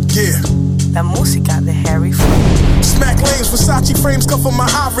 Pop, yeah. La música de Harry Fraud. Smack lanes, Versace frames cover my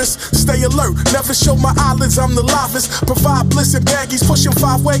iris. Stay alert, never show my eyelids, I'm the livest. Provide bliss and baggies, pushing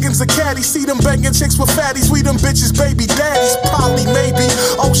 5 wagons of caddies. See them banging chicks with fatties, we them bitches baby daddies. Probably, maybe,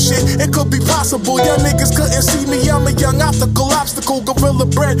 oh shit, it could be possible. Young niggas couldn't see me, I'm a young optical obstacle. Gorilla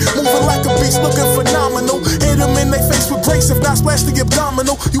bread, moving like a beast, looking phenomenal. Hit them in their face with grace, if not splash the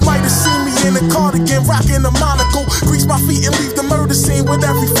abdominal. You might have seen me in a cardigan, rocking a monocle. Grease my feet and leave the murder scene with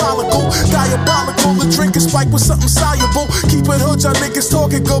every follicle. Diabolical, the drink is spiked with something soluble. Keep it hood, y'all niggas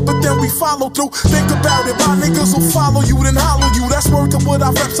talking good, but then we follow through. Think about it, my niggas will follow you, then hollow you. That's word to what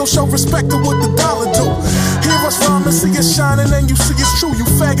I rep, so show respect to what the dollar do. Hear us rhyming, see us shining, and you see it's true. You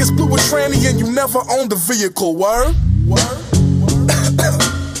faggots blew a tranny and you never owned a vehicle, word?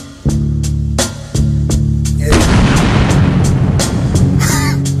 Yeah.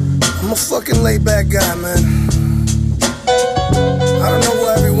 I'm a fucking laid back guy, man. I don't know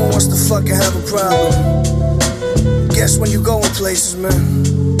why everyone wants to fucking have a problem. Guess when you going places, man.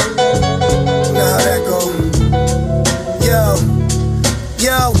 You know how that go.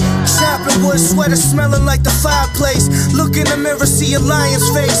 Yo, chopping wood, sweater smelling like the fireplace. Look in the mirror, see a lion's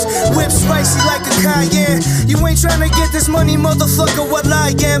face. Whip spicy like a cayenne. You ain't tryna get this money, motherfucker, what I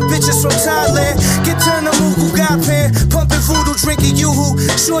am. Bitches from Thailand, get turned to Mughal Gapan. Pumping voodoo, drinking yoo-hoo.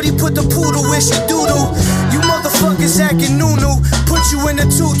 Shorty put the poodle where she doodle. You motherfuckers acting new-new. Put you in a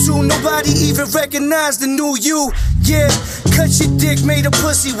tutu, nobody even recognize the new you. Yeah, cut your dick, made a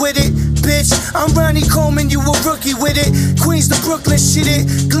pussy with it. Bitch, I'm Ronnie Coleman, you a rookie with it. Queens to Brooklyn, shit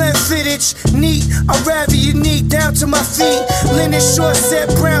it. Glenn Fittich, neat, I'm rather unique, down to my feet. Linen short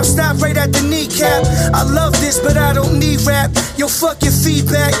set brown, stop right at the kneecap. I love this, but I don't need rap. Yo, fuck your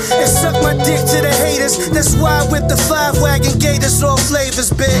feedback and suck my dick to the haters. That's why I whip the 5 wagon gators, all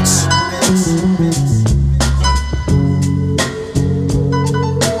flavors, bitch.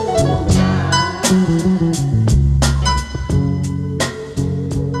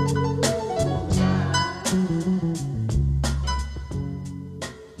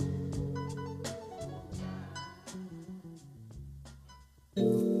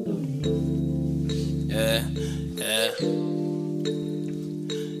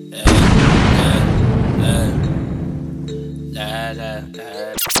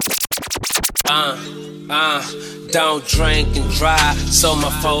 Don't drink and drive, so my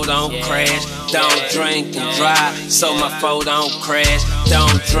phone don't crash. Don't drink and drive, so my phone don't crash.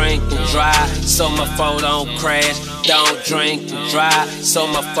 Don't drink and drive, so my phone don't crash. Don't drink and drive, so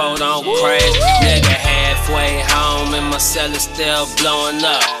my phone don't crash. Nigga halfway home and my cell is still blowing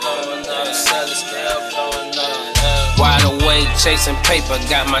up. Wide awake chasing paper,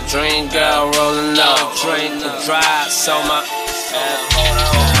 got my dream girl rolling up. Drink and drive, so my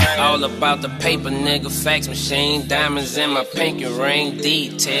all about the paper, nigga, fax machine. Diamonds in my pinky ring.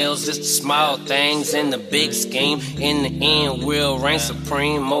 Details, just the small things in the big scheme. In the end, we'll reign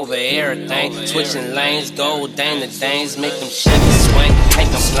supreme over everything. Switching lanes, gold dang the dames. Make them Chevy swing, can't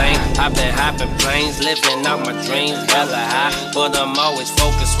complain. I've been hopping planes, living out my dreams. Hella high, but I'm always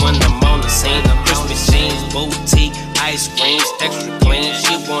focused when I'm on the scene. Crispy jeans, boutique, ice creams, extra clean.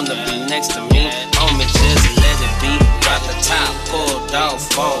 She wanna be next to me. Homie, just let it be. Drop the top, pulled off,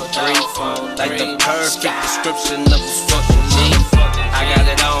 phone 3. Like the perfect description of a fucking G. I got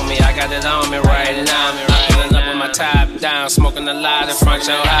it on me right now. Pulling up with my top down, smoking a lot in front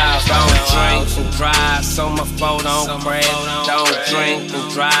your house. Don't drink and drive, so my phone don't crash. Don't drink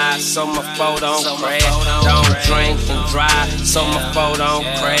and drive, so my phone don't crash. Don't drink and drive, so my phone don't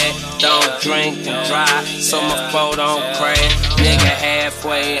crash. Don't drink and drive, so my phone don't crash. Nigga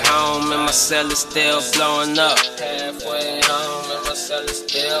halfway home and my cell is still blowing up. Halfway home and my cell is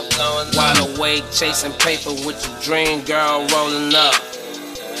still blowing up. Wide awake chasing paper with your dream girl rolling up.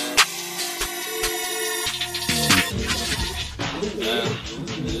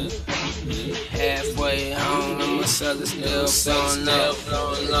 Halfway home and my cell is still blowing up.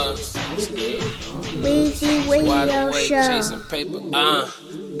 Weezy Radio Show. Chasing paper.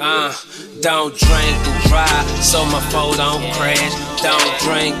 Don't drink and drive, so my phone don't crash. Don't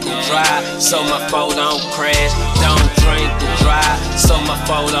drink and drive, so my phone don't crash. Don't drink and drive, so my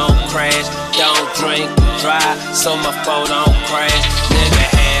phone don't crash. Don't drink and drive, so my phone don't crash. Nigga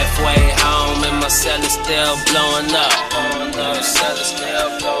halfway home and my cell is still blowing up. My cell is still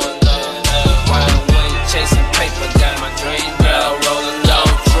blowing up. Wide awake chasing paper, got my dream girl rolling.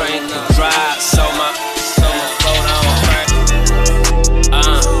 Don't drink and drive, so my phone don't crash.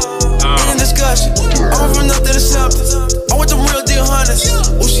 Discussion. I'm from nothing to something. I want them real deal hunters.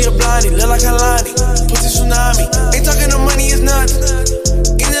 Oh, she a blondie, look like a Lonnie. Pussy tsunami. Ain't talking no money, it's nothing.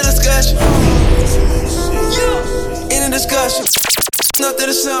 In the discussion. In the discussion. Nothing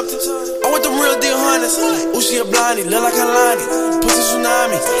to something. I want them real deal hunters. Oh, she a blondie, look like a Lonnie. Pussy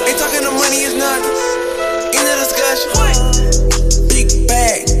tsunami. Ain't talking no money, it's nothing. In the discussion. Big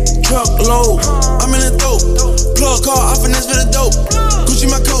bag, truck load. I'm in the dope. Plug car, I finesse for the dope. Gucci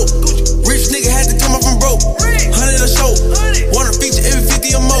my coat. Rich nigga had to come up from broke. 100 a show. Wanna feature every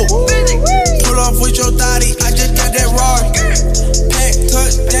 50 or more. Pull off with your thotty, I just got that Rari. Pack,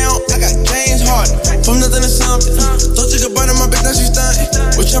 touchdown, I got James Harden. From nothing to something. So took a bite in my bitch, now she stuntin'.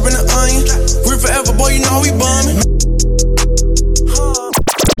 We're chopping the onion. Grip forever, boy, you know how we bumming.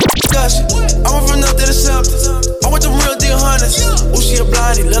 I went from nothing to something. I want them real deal hunters. Oh, she a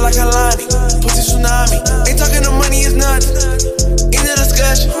blondie, look like a Lonnie. Pussy tsunami. Ain't talking no money, it's nothing. In the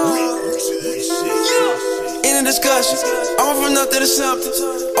discussion. In the discussion. I went from nothing to something.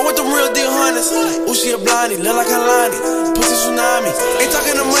 I want them real deal hunters. Oh, she a blondie, look like a Lonnie. Pussy tsunami. Ain't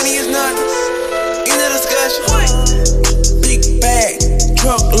talking no money, it's nothing. In the discussion. Big bag,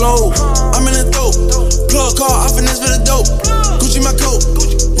 truck load. I'm in the dope. Plug car, I finesse for the dope. Gucci my coat.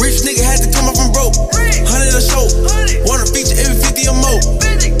 Rich nigga had to come up from broke. 100 a show. Wanna feature every 50 or more.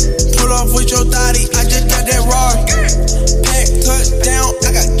 Pull off with your thotty, I just got that Rari. Pack, touchdown, I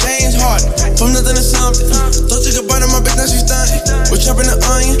got James Harden. From nothing to something. So took a bite in my bitch, now she stuntin'. We're chopping the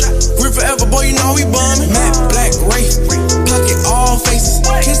onion. Grip forever, boy, you know how we bumming. Matte black Wraith, pocket all faces.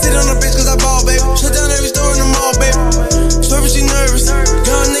 Can't sit on the bitch cause I ball, baby. Shut down every store in the mall, baby. Service, she nervous.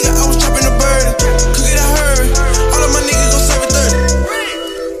 Young nigga, I was chopping the burden. Cook it, I hurry. All of my niggas gon' serve it 30.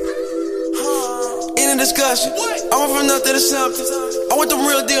 Discussion. I went from nothing to something. I want them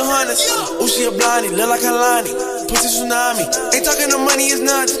real deal hunters. Oh, she a blondie, look like a Lonnie. Pussy tsunami. Ain't talking no money, it's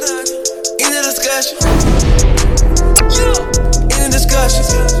nothing. In the discussion. In the discussion.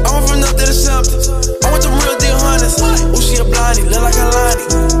 I went from nothing to something. I want them real deal hunters. Oh, she a blondie, look like a Lonnie.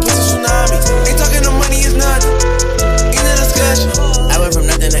 Pussy tsunami. Ain't talking no money, it's nothing. In the discussion. I went from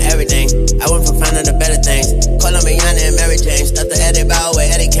nothing to everything. I went from finding the better things. Colombiana and Mary Jane. Stuff the Eddie Bow where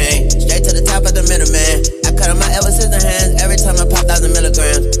Eddie came. Straight to the top of the middleman. I cut on my ever since the hands. Every time I pop 1,000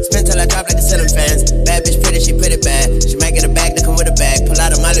 milligrams. Spin till I drop like a ceiling fans. Bad bitch pretty, she pretty bad. She might get a bag to come with a bag. Pull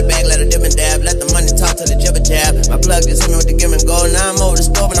out a molly bag, let her dip and dab. Let the money talk till the jibber jab. My plug is hit me with the give and go. Now I'm over the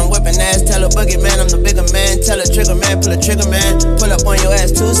stove and I'm whipping ass. Tell a boogie man I'm the bigger man. Tell a trigger man, pull a trigger man. Pull up on your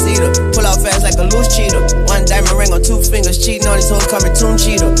ass 2-seater. Pull out fast like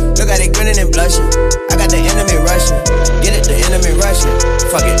discussion. I got the enemy rushing. Get it, the enemy rushing.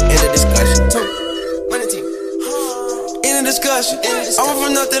 Fuck it, end of discussion. In a discussion, I went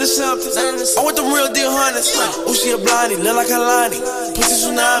from nothing to something. I want them real deal hunters. Oh, she a blondie, look like Kalani. Pussy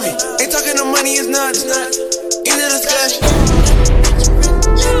tsunami. Ain't talking no money, it's nothing. In a discussion.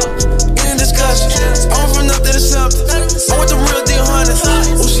 In a discussion, I went from nothing to something. I want them real deal hunters.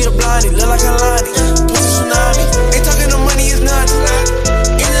 Oh, she a blondie, look like Kalani. Pussy tsunami. Ain't talking no money, it's nothing.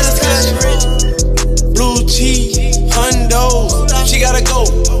 In a discussion. Blue cheese, hundos. She gotta go.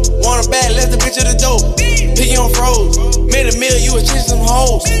 Want a bag, left the bitch at the door. Piggy on froze. Made a meal, you was chasing some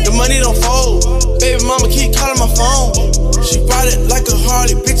hoes. The money don't fold. Baby mama keep calling my phone. She ride it like a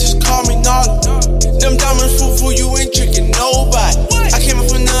Harley. Bitches call me gnarly. Them diamonds fruitful, you ain't tricking nobody. I came up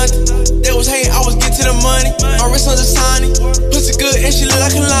for nothing. They was hating, I was getting to the money. My wrist on the signing. Pussy good and she look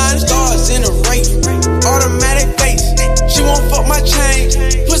like a lion. Stars in the race. Automatic face. She won't fuck my chain.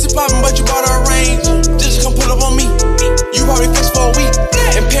 Pussy poppin', but you bought her a range. Just come pull up on me. You probably fixed for a week.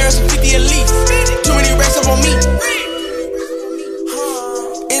 In Paris, 50 at least. Too many racks up on me.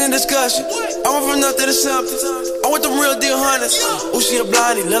 In a discussion, I went from nothing to something. I want them real deal hunters. Oh, she a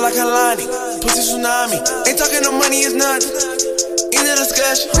blondie, look like Kalani. Pussy tsunami. Ain't talking no money, it's nothing. In a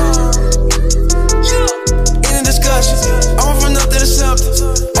discussion. In a discussion, I went from nothing to something.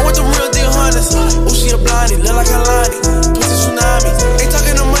 I want them real deal hunters. Oh, she a blondie, look like Kalani. Pussy tsunami. Ain't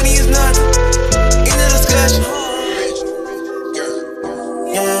talking no money, it's nothing. In a discussion.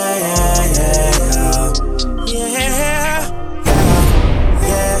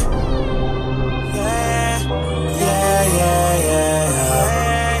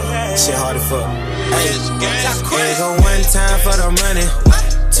 Shit hard as fuck. Hey, go one time for the money,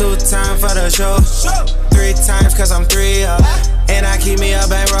 2 times for the show, 3 times cause I'm 3 up, and I keep me a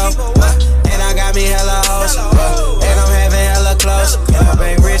bankroll, and I got me hella hoes, and I'm having hella close. I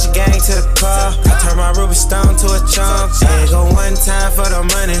bang rich gang to the car, I turn my ruby stone to a chunk. Hey, go 1 time for the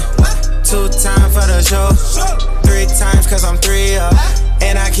money, 2 times for the show, 3 times cause I'm 3 up,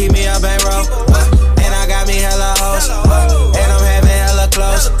 and I keep me a bankroll, and I got me hella hoes, and I'm having hella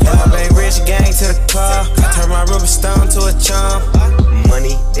close. I bang rich gang to the car, I turn my ruby stone to a chump.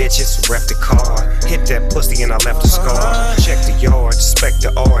 Money, bitches, rep the car. Hit that pussy and I left a scar. Check the yard, spec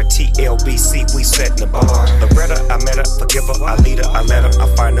the R, TLBC, we set the bar. Loretta, I met her, forgive her, I lead her, I let her, I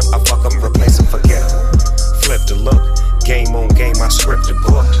find her, I fuck her, replace her, forget her. Flip the look, game on game, I script the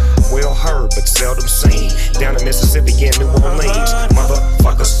book. Well heard, but seldom seen. Down in Mississippi and New Orleans.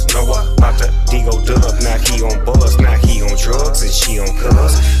 Motherfuckers know about the D.O. Dub. Now he on buzz, now he on drugs, and she on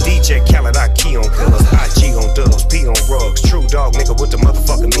cuz. DJ Khaled, I key on cuz. IG on dubs, P on rugs. True dog nigga with the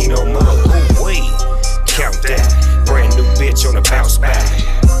motherfucking Nino mug. Ooh wee, count that. Brand new bitch on the bounce back.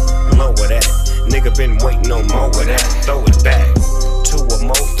 Lower that, nigga been waiting on more of that. Throw it back, 2 or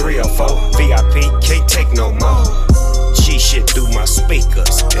more, 3 or 4. VIP, can't take no more. G shit through my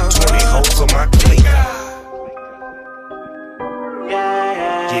speakers and 20 holes on my cleaner.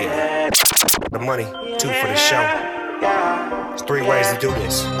 Yeah, the money, 2 for the show. There's 3 ways to do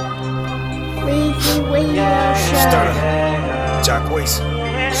this. Stunner, Jacquees,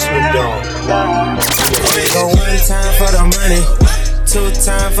 Snoop Dogg. Go 1 time for the money, 2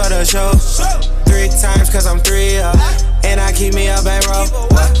 times for the show, 3 times cause I'm 3 up, and I keep me a bankroll,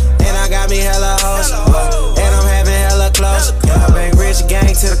 and I got me hella hoes, and I'm having hella close. I bang rich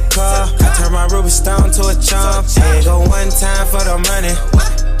gang to the car, I turn my ruby stone to a chump. Hey, go 1 time for the money,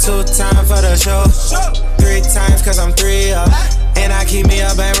 2 times for the show, 3 times cause I'm 3 up, and I keep me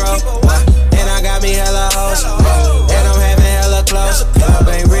a bankroll, and I got me hella hoes, and I'm having hella close. I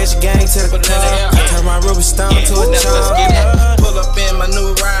bang rich gang to the car, I turn my ruby stone to a chump. Pull up in my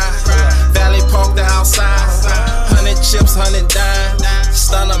new ride, Valley Park the outside, 100 chips, 100 dimes.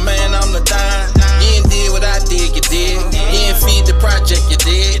 Stunner man, I'm the dime. You ain't did what I did, you did. You ain't feed the project, you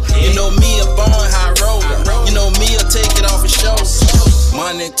did. You know me, a born high roller. You know me, I'll take it off his shoulders.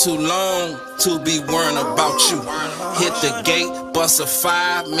 Money too long to be worrying about you. Hit the gate, bust a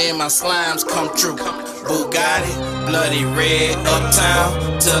 5, me and my slimes come true. Bugatti, bloody red,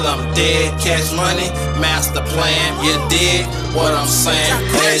 uptown, till I'm dead. Cash money, master plan, you did what I'm saying.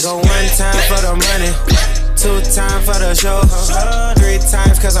 Hey, go 1 time for the money, 2 times for the show, 3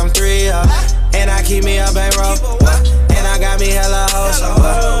 times cause I'm 3 up, and I keep me a bankroll, and I got me hella hoes,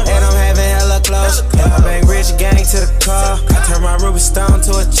 and I'm having hella close. I bang rich gang to the car, I turn my ruby stone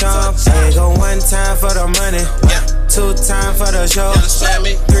to a chump. Hey, go 1 time for the money, 2 times for the show,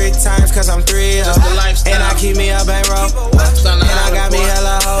 3 times cause I'm 3 up, and I keep me a bankroll, and I got me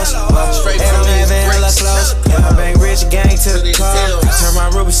hella hoes, and I'm having hella close. I bang rich gang to the car, I turn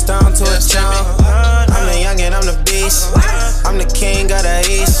my ruby stone to a chump. I'm the youngin', I'm the beast, I'm the king of the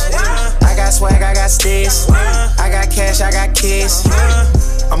east. I got swag sticks. I got cash, I got kids.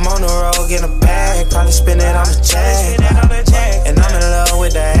 I'm on the road, getting a bag, probably spend it on the check. And I'm in love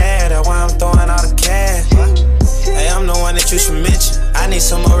with the hair, that's why I'm throwing all the cash. Hey, I'm the one that you should mention. I need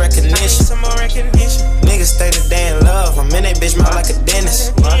some more recognition. Niggas stay the day in love. I'm in that bitch mouth like a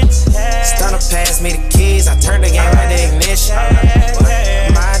dentist. Stunner passed me the keys. I turned the game like the ignition.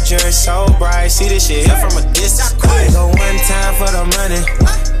 My jury so bright. See this shit here from a distance. I go one time for the money,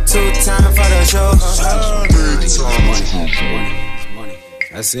 2 times for the show.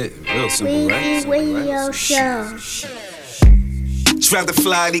 That's it. Real simple, right? Radio Show. Tried to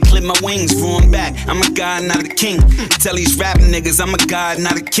fly, they clip my wings, roaring back. I'm a god, not a king. Tell these rap niggas I'm a god,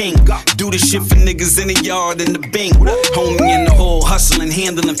 not a king. Do the shit for niggas in the yard and the bing. Homie in the hole, hustling,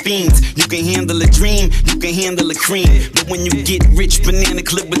 handling fiends. You can handle a dream, you can handle a cream. But when you get rich, banana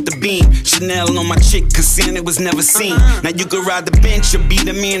clip with the beam. Chanel on my chick, cause Santa was never seen. Now you can ride the bench or be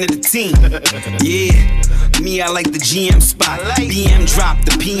the man of the team. Yeah, me, I like the GM spot. BM drop,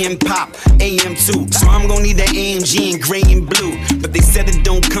 the PM pop, AM too. So I'm gonna need that AMG in gray and blue. But they said it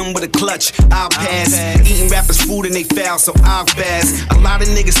don't come with a clutch. I'll pass. Eating rappers' food and they foul, so I'll fast. A lot of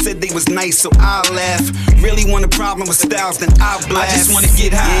niggas said they was nice, so I'll laugh. Really want a problem with styles, then I'll blast. I just wanna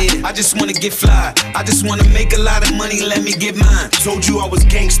get high, yeah. I just wanna get fly. I just wanna make a lot of money, let me get mine. Told you I was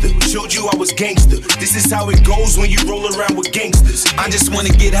gangster, showed you I was gangster. This is how it goes when you roll around with gangsters. I just wanna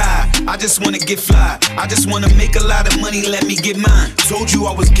get high, I just wanna get fly. I just wanna make a lot of money, let me get mine. Told you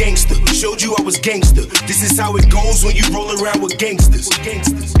I was gangster, showed you I was gangster. This is how it goes when you roll around with gangsters.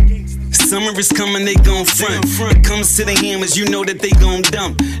 Summer is coming, they gon' front. It comes to the hammers, you know that they gon'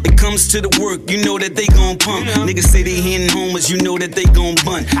 dump. It comes to the work, you know that they gon' pump. Niggas say they hitting homers, you know that they gon'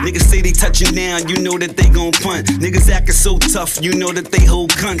 bunt. Niggas say they touching down, you know that they gon' punt. Niggas acting so tough, you know that they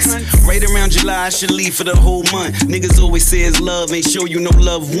hold cunts. Right around July, I should leave for the whole month. Niggas always say it's love, ain't show you no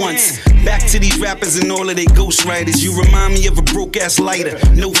love once. Back to these rappers and all of they ghostwriters. You remind me of a broke ass lighter,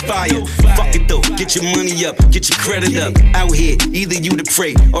 no fire. Fuck it though, get your money up, get your credit up. Out here, either you the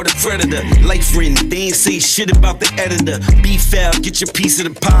prey or the predator. Life written, they ain't say shit about the editor. Be foul, get your piece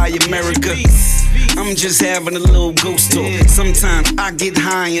of the pie, America. I'm just having a little ghost talk. Sometimes I get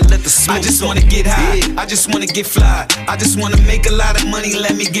high and let the smoke. I just wanna get high, I just wanna get fly. I just wanna make a lot of money,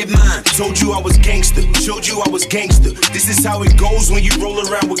 let me get mine. Told you I was gangster, showed you I was gangster. This is how it goes when you roll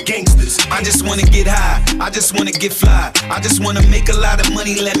around with gangsters. I just wanna get high, I just wanna get fly. I just wanna make a lot of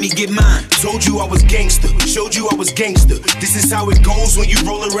money, let me get mine. Told you I was gangster, showed you I was gangster. This is how it goes when you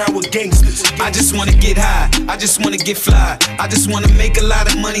roll around with gangsters. I just wanna get high, I just wanna get fly. I just wanna make a lot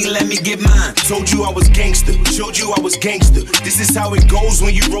of money, let me get mine. Told you I was gangster, showed you I was gangster. This is how it goes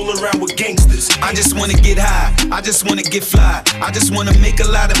when you roll around with gangsters. I just wanna get high, I just wanna get fly. I just wanna make a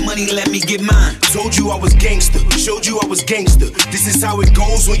lot of money, let me get mine. Told you I was gangster, showed you I was gangster. This is how it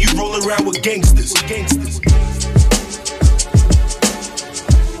goes when you roll around with gangsters.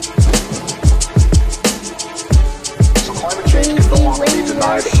 So climate change can no longer be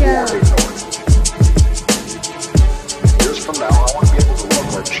denied or ignored. Years from now, I want to be able to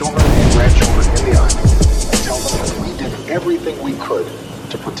look our children and grandchildren in the eye and tell them that we did everything we could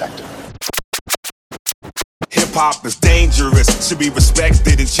to protect it. Hip-hop is dangerous, should be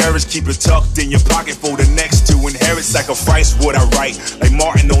respected and cherished. Keep it tucked in your pocket for the next to inherit. Sacrifice what I write, like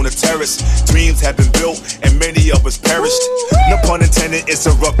Martin on a terrace. Dreams have been built and many of us perished. No pun intended, it's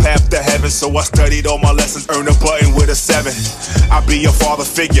a rough path to heaven. So I studied all my lessons, earned a button with a 7. I'll be your father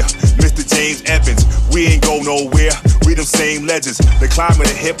figure, Mr. James Evans. We ain't go nowhere, we them same legends. The climate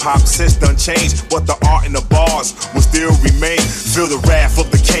of hip-hop since done changed, but the art and the bars will still remain. Feel the wrath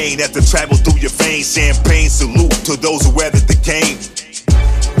of the cane as they travel through your veins. Champagne salute to those who weathered the game.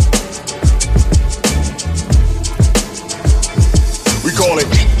 We call it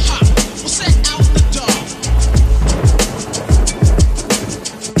hip-hop. We'll set out the door.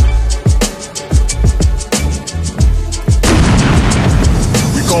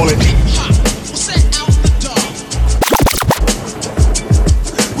 We call it hip-hop. We'll set out the door.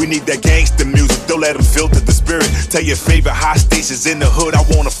 We need that gangster music. Don't let them filter the spirit. Tell your favorite high stations in the hood, I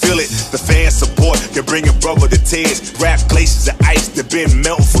wanna feel it. The fan support can bring a brother to tears. Rap glaciers of ice that been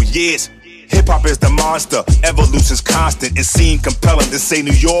melting for years. Hip-hop is the monster, evolution's constant. It seemed compelling to say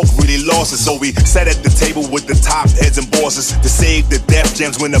New York really lost it. So we sat at the table with the top heads and bosses to save the Def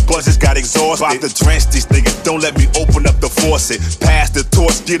Jams when the budgets got exhausted. About to drench these niggas, don't let me open up the faucet. Pass the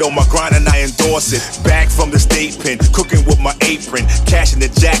torch, get on my grind and I endorse it. Back from the state pen, cooking with my apron. Cashing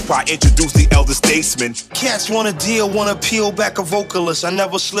the jackpot, introduce the elder statesman. Cats want a deal, wanna peel back a vocalist. I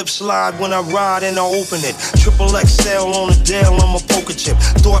never slip slide when I ride and I open it. Triple XL on the Dale, I'm a poker chip.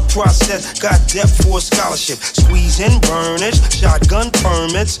 Thought process got debt for a scholarship. Squeezing burners, shotgun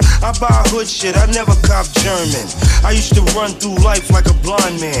permits. I buy hood shit, I never cop German. I used to run through life like a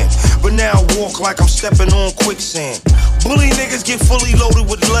blind man, but now I walk like I'm stepping on quicksand. Bully niggas get fully loaded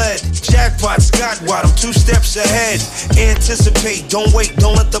with lead. Jackpot, Scott Watt, I'm 2 steps ahead. Anticipate, don't wait,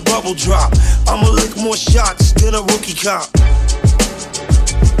 don't let the bubble drop. I'ma lick more shots than a rookie cop.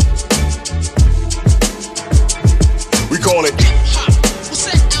 We call it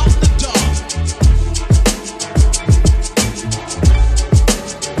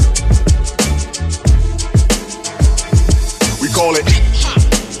call it.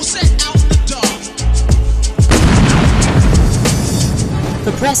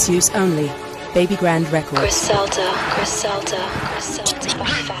 For press use only. Baby Grand Records. Griselda by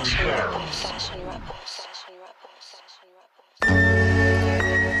Fashion Rap.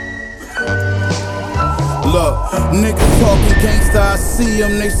 Look, niggas talking gangsta, I see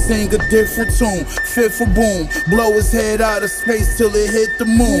them, they sing a different tune. Fit for boom, blow his head out of space till it hit the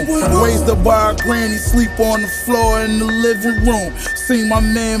moon. Raised up by a granny, sleep on the floor in the living room. See my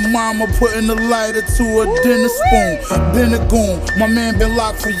man mama putting a lighter to a dinner spoon. Been a goon, my man been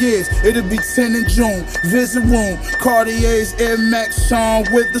locked for years, it'll be 10 in June. Visit room, Cartier's Air Max Sean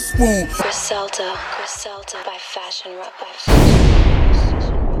with the spoon. Griselda by Fashion Rap.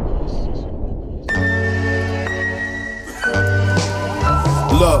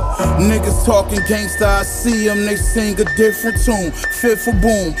 Look, niggas talking gangsta, I see them, they sing a different tune. Fit for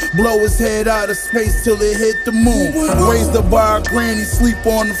boom, blow his head out of space till it hit the moon. Raised up by a granny, sleep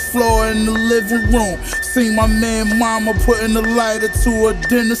on the floor in the living room. See my man mama putting a lighter to a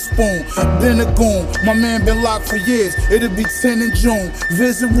dinner spoon. Been a goon, my man been locked for years, it'll be 10 in June.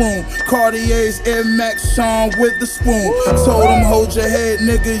 Visit room, Cartier's Air Max Sean with the spoon. Told him hold your head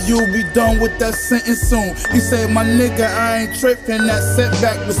nigga, you'll be done with that sentence soon. He said my nigga I ain't tripping, that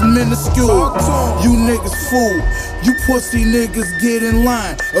setback was minuscule. You niggas fool, you pussy niggas get in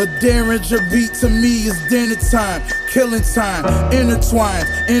line. A Derringer beat to me is dinner time. Killing time, intertwined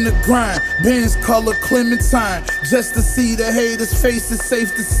in the grind. Benz color Clementine. Just to see the haters' face, it's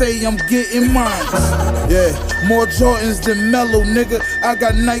safe to say I'm getting mine. Yeah, more Jordans than Mellow, nigga. I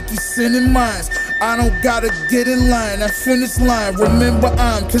got Nike sending mines. I don't gotta get in line, that finish line. Remember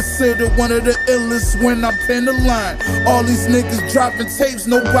I'm considered one of the illest when I pen the line. All these niggas dropping tapes,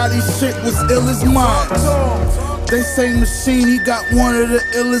 nobody's shit was ill as mine. They say Machine, he got one of the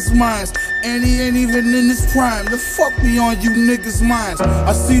illest minds, and he ain't even in his prime. The fuck be on you niggas' minds?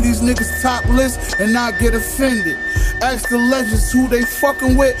 I see these niggas topless and I get offended. Ask the legends who they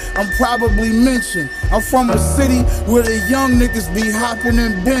fucking with, I'm probably mentioned. I'm from a city where the young niggas be hopping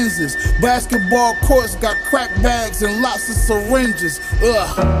in Benzes. Basketball courts got crack bags and lots of syringes.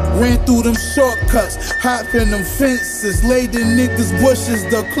 Ran through them shortcuts, hopping them fences, laid in niggas' bushes.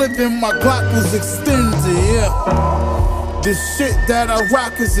 The clip in my Glock was extended, yeah. This shit that I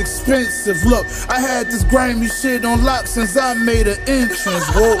rock is expensive. Look, I had this grimy shit on lock since I made an entrance.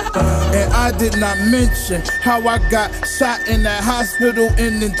 Whoa. And I did not mention how I got shot in that hospital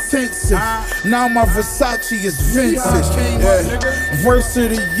in intensive. Now my Versace is vintage. Yeah. Verse of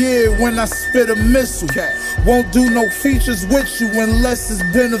the year when I spit a missile. Won't do no features with you unless it's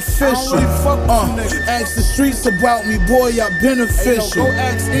beneficial. Ask the streets about me, boy, I'm beneficial. Go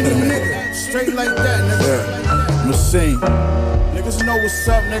ask any nigga, straight like that, nigga. Yeah. Machine. Niggas know what's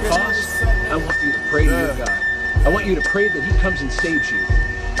up, nigga. Boss, I want you to pray to your God. I want you to pray that he comes and saves you.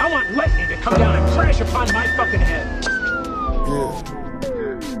 I want lightning to come down and crash upon my fucking head. Yeah.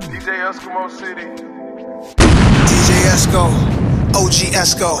 DJ Eskimo City. DJ Esco, OG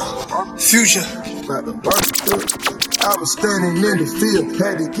Esco, Fusion. I was standing in the field,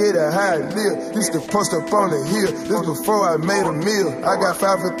 had to get a high meal. Used to post up on the hill, this before I made a meal. I got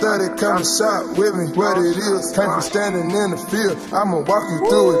 5 for 30, come and shop with me, what it is. Came from standing in the field, I'ma walk you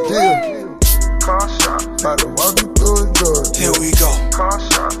through a deal. Car shop, about to walk you through a door. Here we go. Car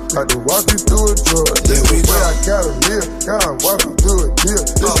shop, about to walk you through a door. This the way I gotta live, gotta walk you through a deal.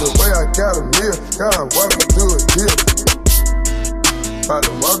 This the way I gotta live, gotta walk you through a deal. About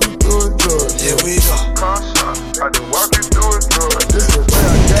to walk you through a door. Here we go. Car shop, about to walk you through a door. This the way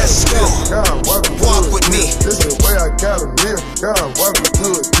I gotta live, gotta walk you through a deal. With me. This the way I gotta live, gotta walk you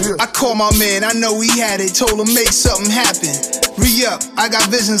through a deal. I called my man, I know he had it, told him make something happen. Re-up, I got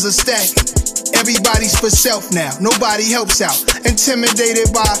visions of stacking. Everybody's for self now, nobody helps out.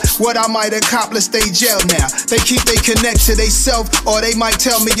 Intimidated by what I might accomplish, they jail now. They keep they connect to they self, or they might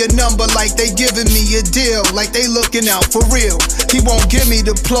tell me a number like they giving me a deal, like they looking out for real. He won't give me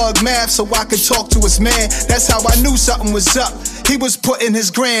the plug math so I could talk to his man. That's how I knew something was up. He was putting his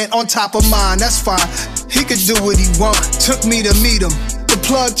grand on top of mine, that's fine. He could do what he want, took me to meet him. The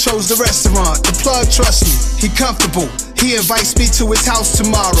plug chose the restaurant. The plug trusts me. He comfortable. He invites me to his house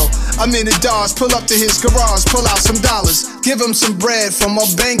tomorrow. I'm in the Dodge, pull up to his garage, pull out some dollars, give him some bread from a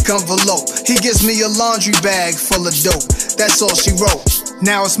bank envelope. He gives me a laundry bag full of dope. That's all she wrote.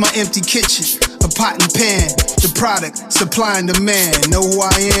 Now it's my empty kitchen, a pot and pan. The product, supply and demand. Know who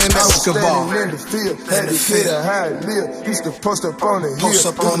I am? Escobar. I was standing in the field, had to get a high meal. Used to post up on the hill. Post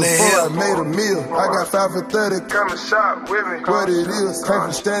up on the hill. I made a meal. I got 5 for 30. Come and shop with me. What it is, came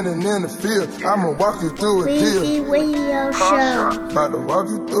from standing in the field. I'ma walk you through a deal. Radio show. About to walk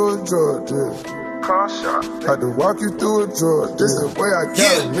you through a drug deal. Had to walk you through a drug. This the way I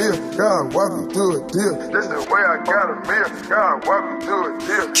got a meal. Gotta walk you through a deal. This the way I got a meal. Gotta walk you through a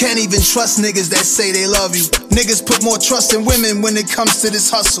deal. Can't even trust niggas that say they love you. Niggas put more trust in women when it comes to this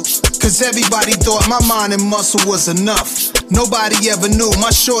hustle. Cause everybody thought my mind and muscle was enough. Nobody ever knew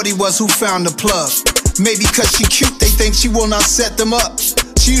my shorty was who found the plug. Maybe cause she cute, they think she will not set them up.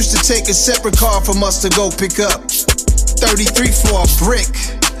 She used to take a separate car from us to go pick up. 33 for a brick.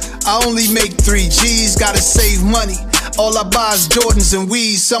 I only make 3 G's, gotta save money. All I buy is Jordans and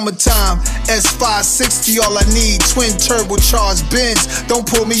weed. Summertime, S560, all I need. Twin turbocharged Benz. Don't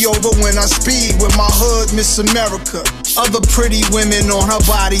pull me over when I speed. With my hood, Miss America. Other pretty women on her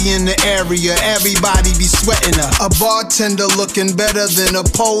body in the area. Everybody be sweating her. A bartender looking better than a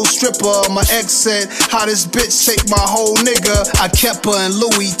pole stripper. My ex said, how this bitch take my whole nigga. I kept her in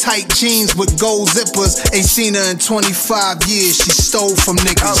Louis tight jeans with gold zippers. Ain't seen her in 25 years. She stole from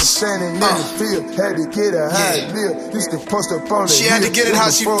niggas. I was standing in the field, had to get a high meal. Used to post up on the She hill. had to get it how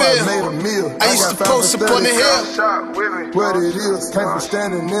she feel. I used to post up on the hill. What it is, came from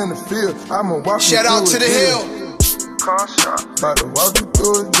standing in the field. I'ma walk you Shout out through to the a deal. hill. About to walk you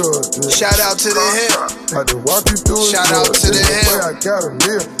through a drug deal. Shout out to the hill. About to walk you through a Shout drug out to the deal. hill. The way I got a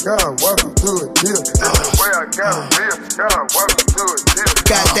meal, gotta walk you through a deal. The way I got a meal, gotta walk you through a deal.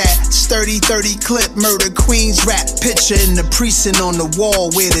 Got that sturdy 30 clip, murder queens rap picture in the precinct on the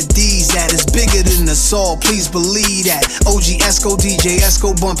wall where the D's at is bigger than us all. Please believe that. OG Esco, DJ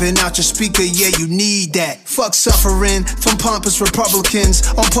Esco bumping out your speaker, yeah, you need that. Fuck suffering from pompous Republicans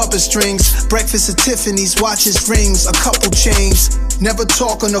on puppet strings. Breakfast at Tiffany's, watches, rings, a couple chains. Never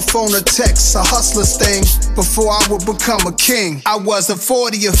talk on the phone or text, a hustler's thing. Before I would become a king, I was a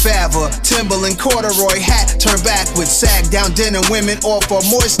 40th Ava, Timberland corduroy hat turned backwards, sag down dinner, women offer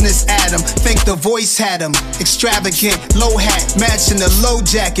moistness at him. Think the voice had him, extravagant, low hat, matching the low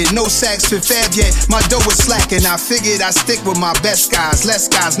jacket, no sax for Fab yet. My dough was slacking, I figured I'd stick with my best guys. Less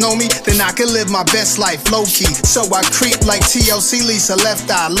guys know me, then I can live my best life low key. So I creep like TLC, Lisa, Left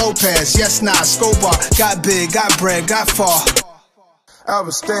Eye, Lopez, yes, nah, Scobar. Got big, got bread, got far. I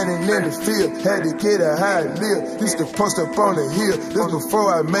was standing in the field, had to get a high meal. Used to post up on the hill, this before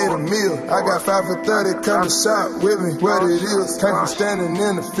I made a meal. I got 5 for 30, come and shop with me. What it is, came from standing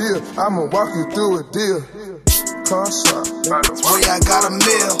in the field. I'ma walk you through a deal. Car shop, that's where I got a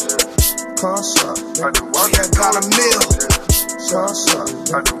meal. Car shop, where I got a meal. Car shop,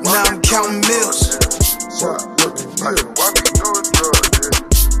 now I'm counting meals. Shop with the deal. Walk you through a drug deal.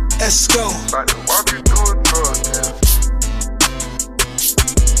 Let's go. Walk you through a drug deal.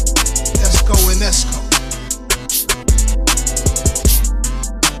 Esco and Esco.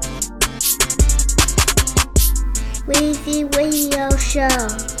 Weezy Radio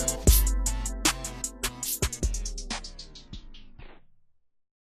Show.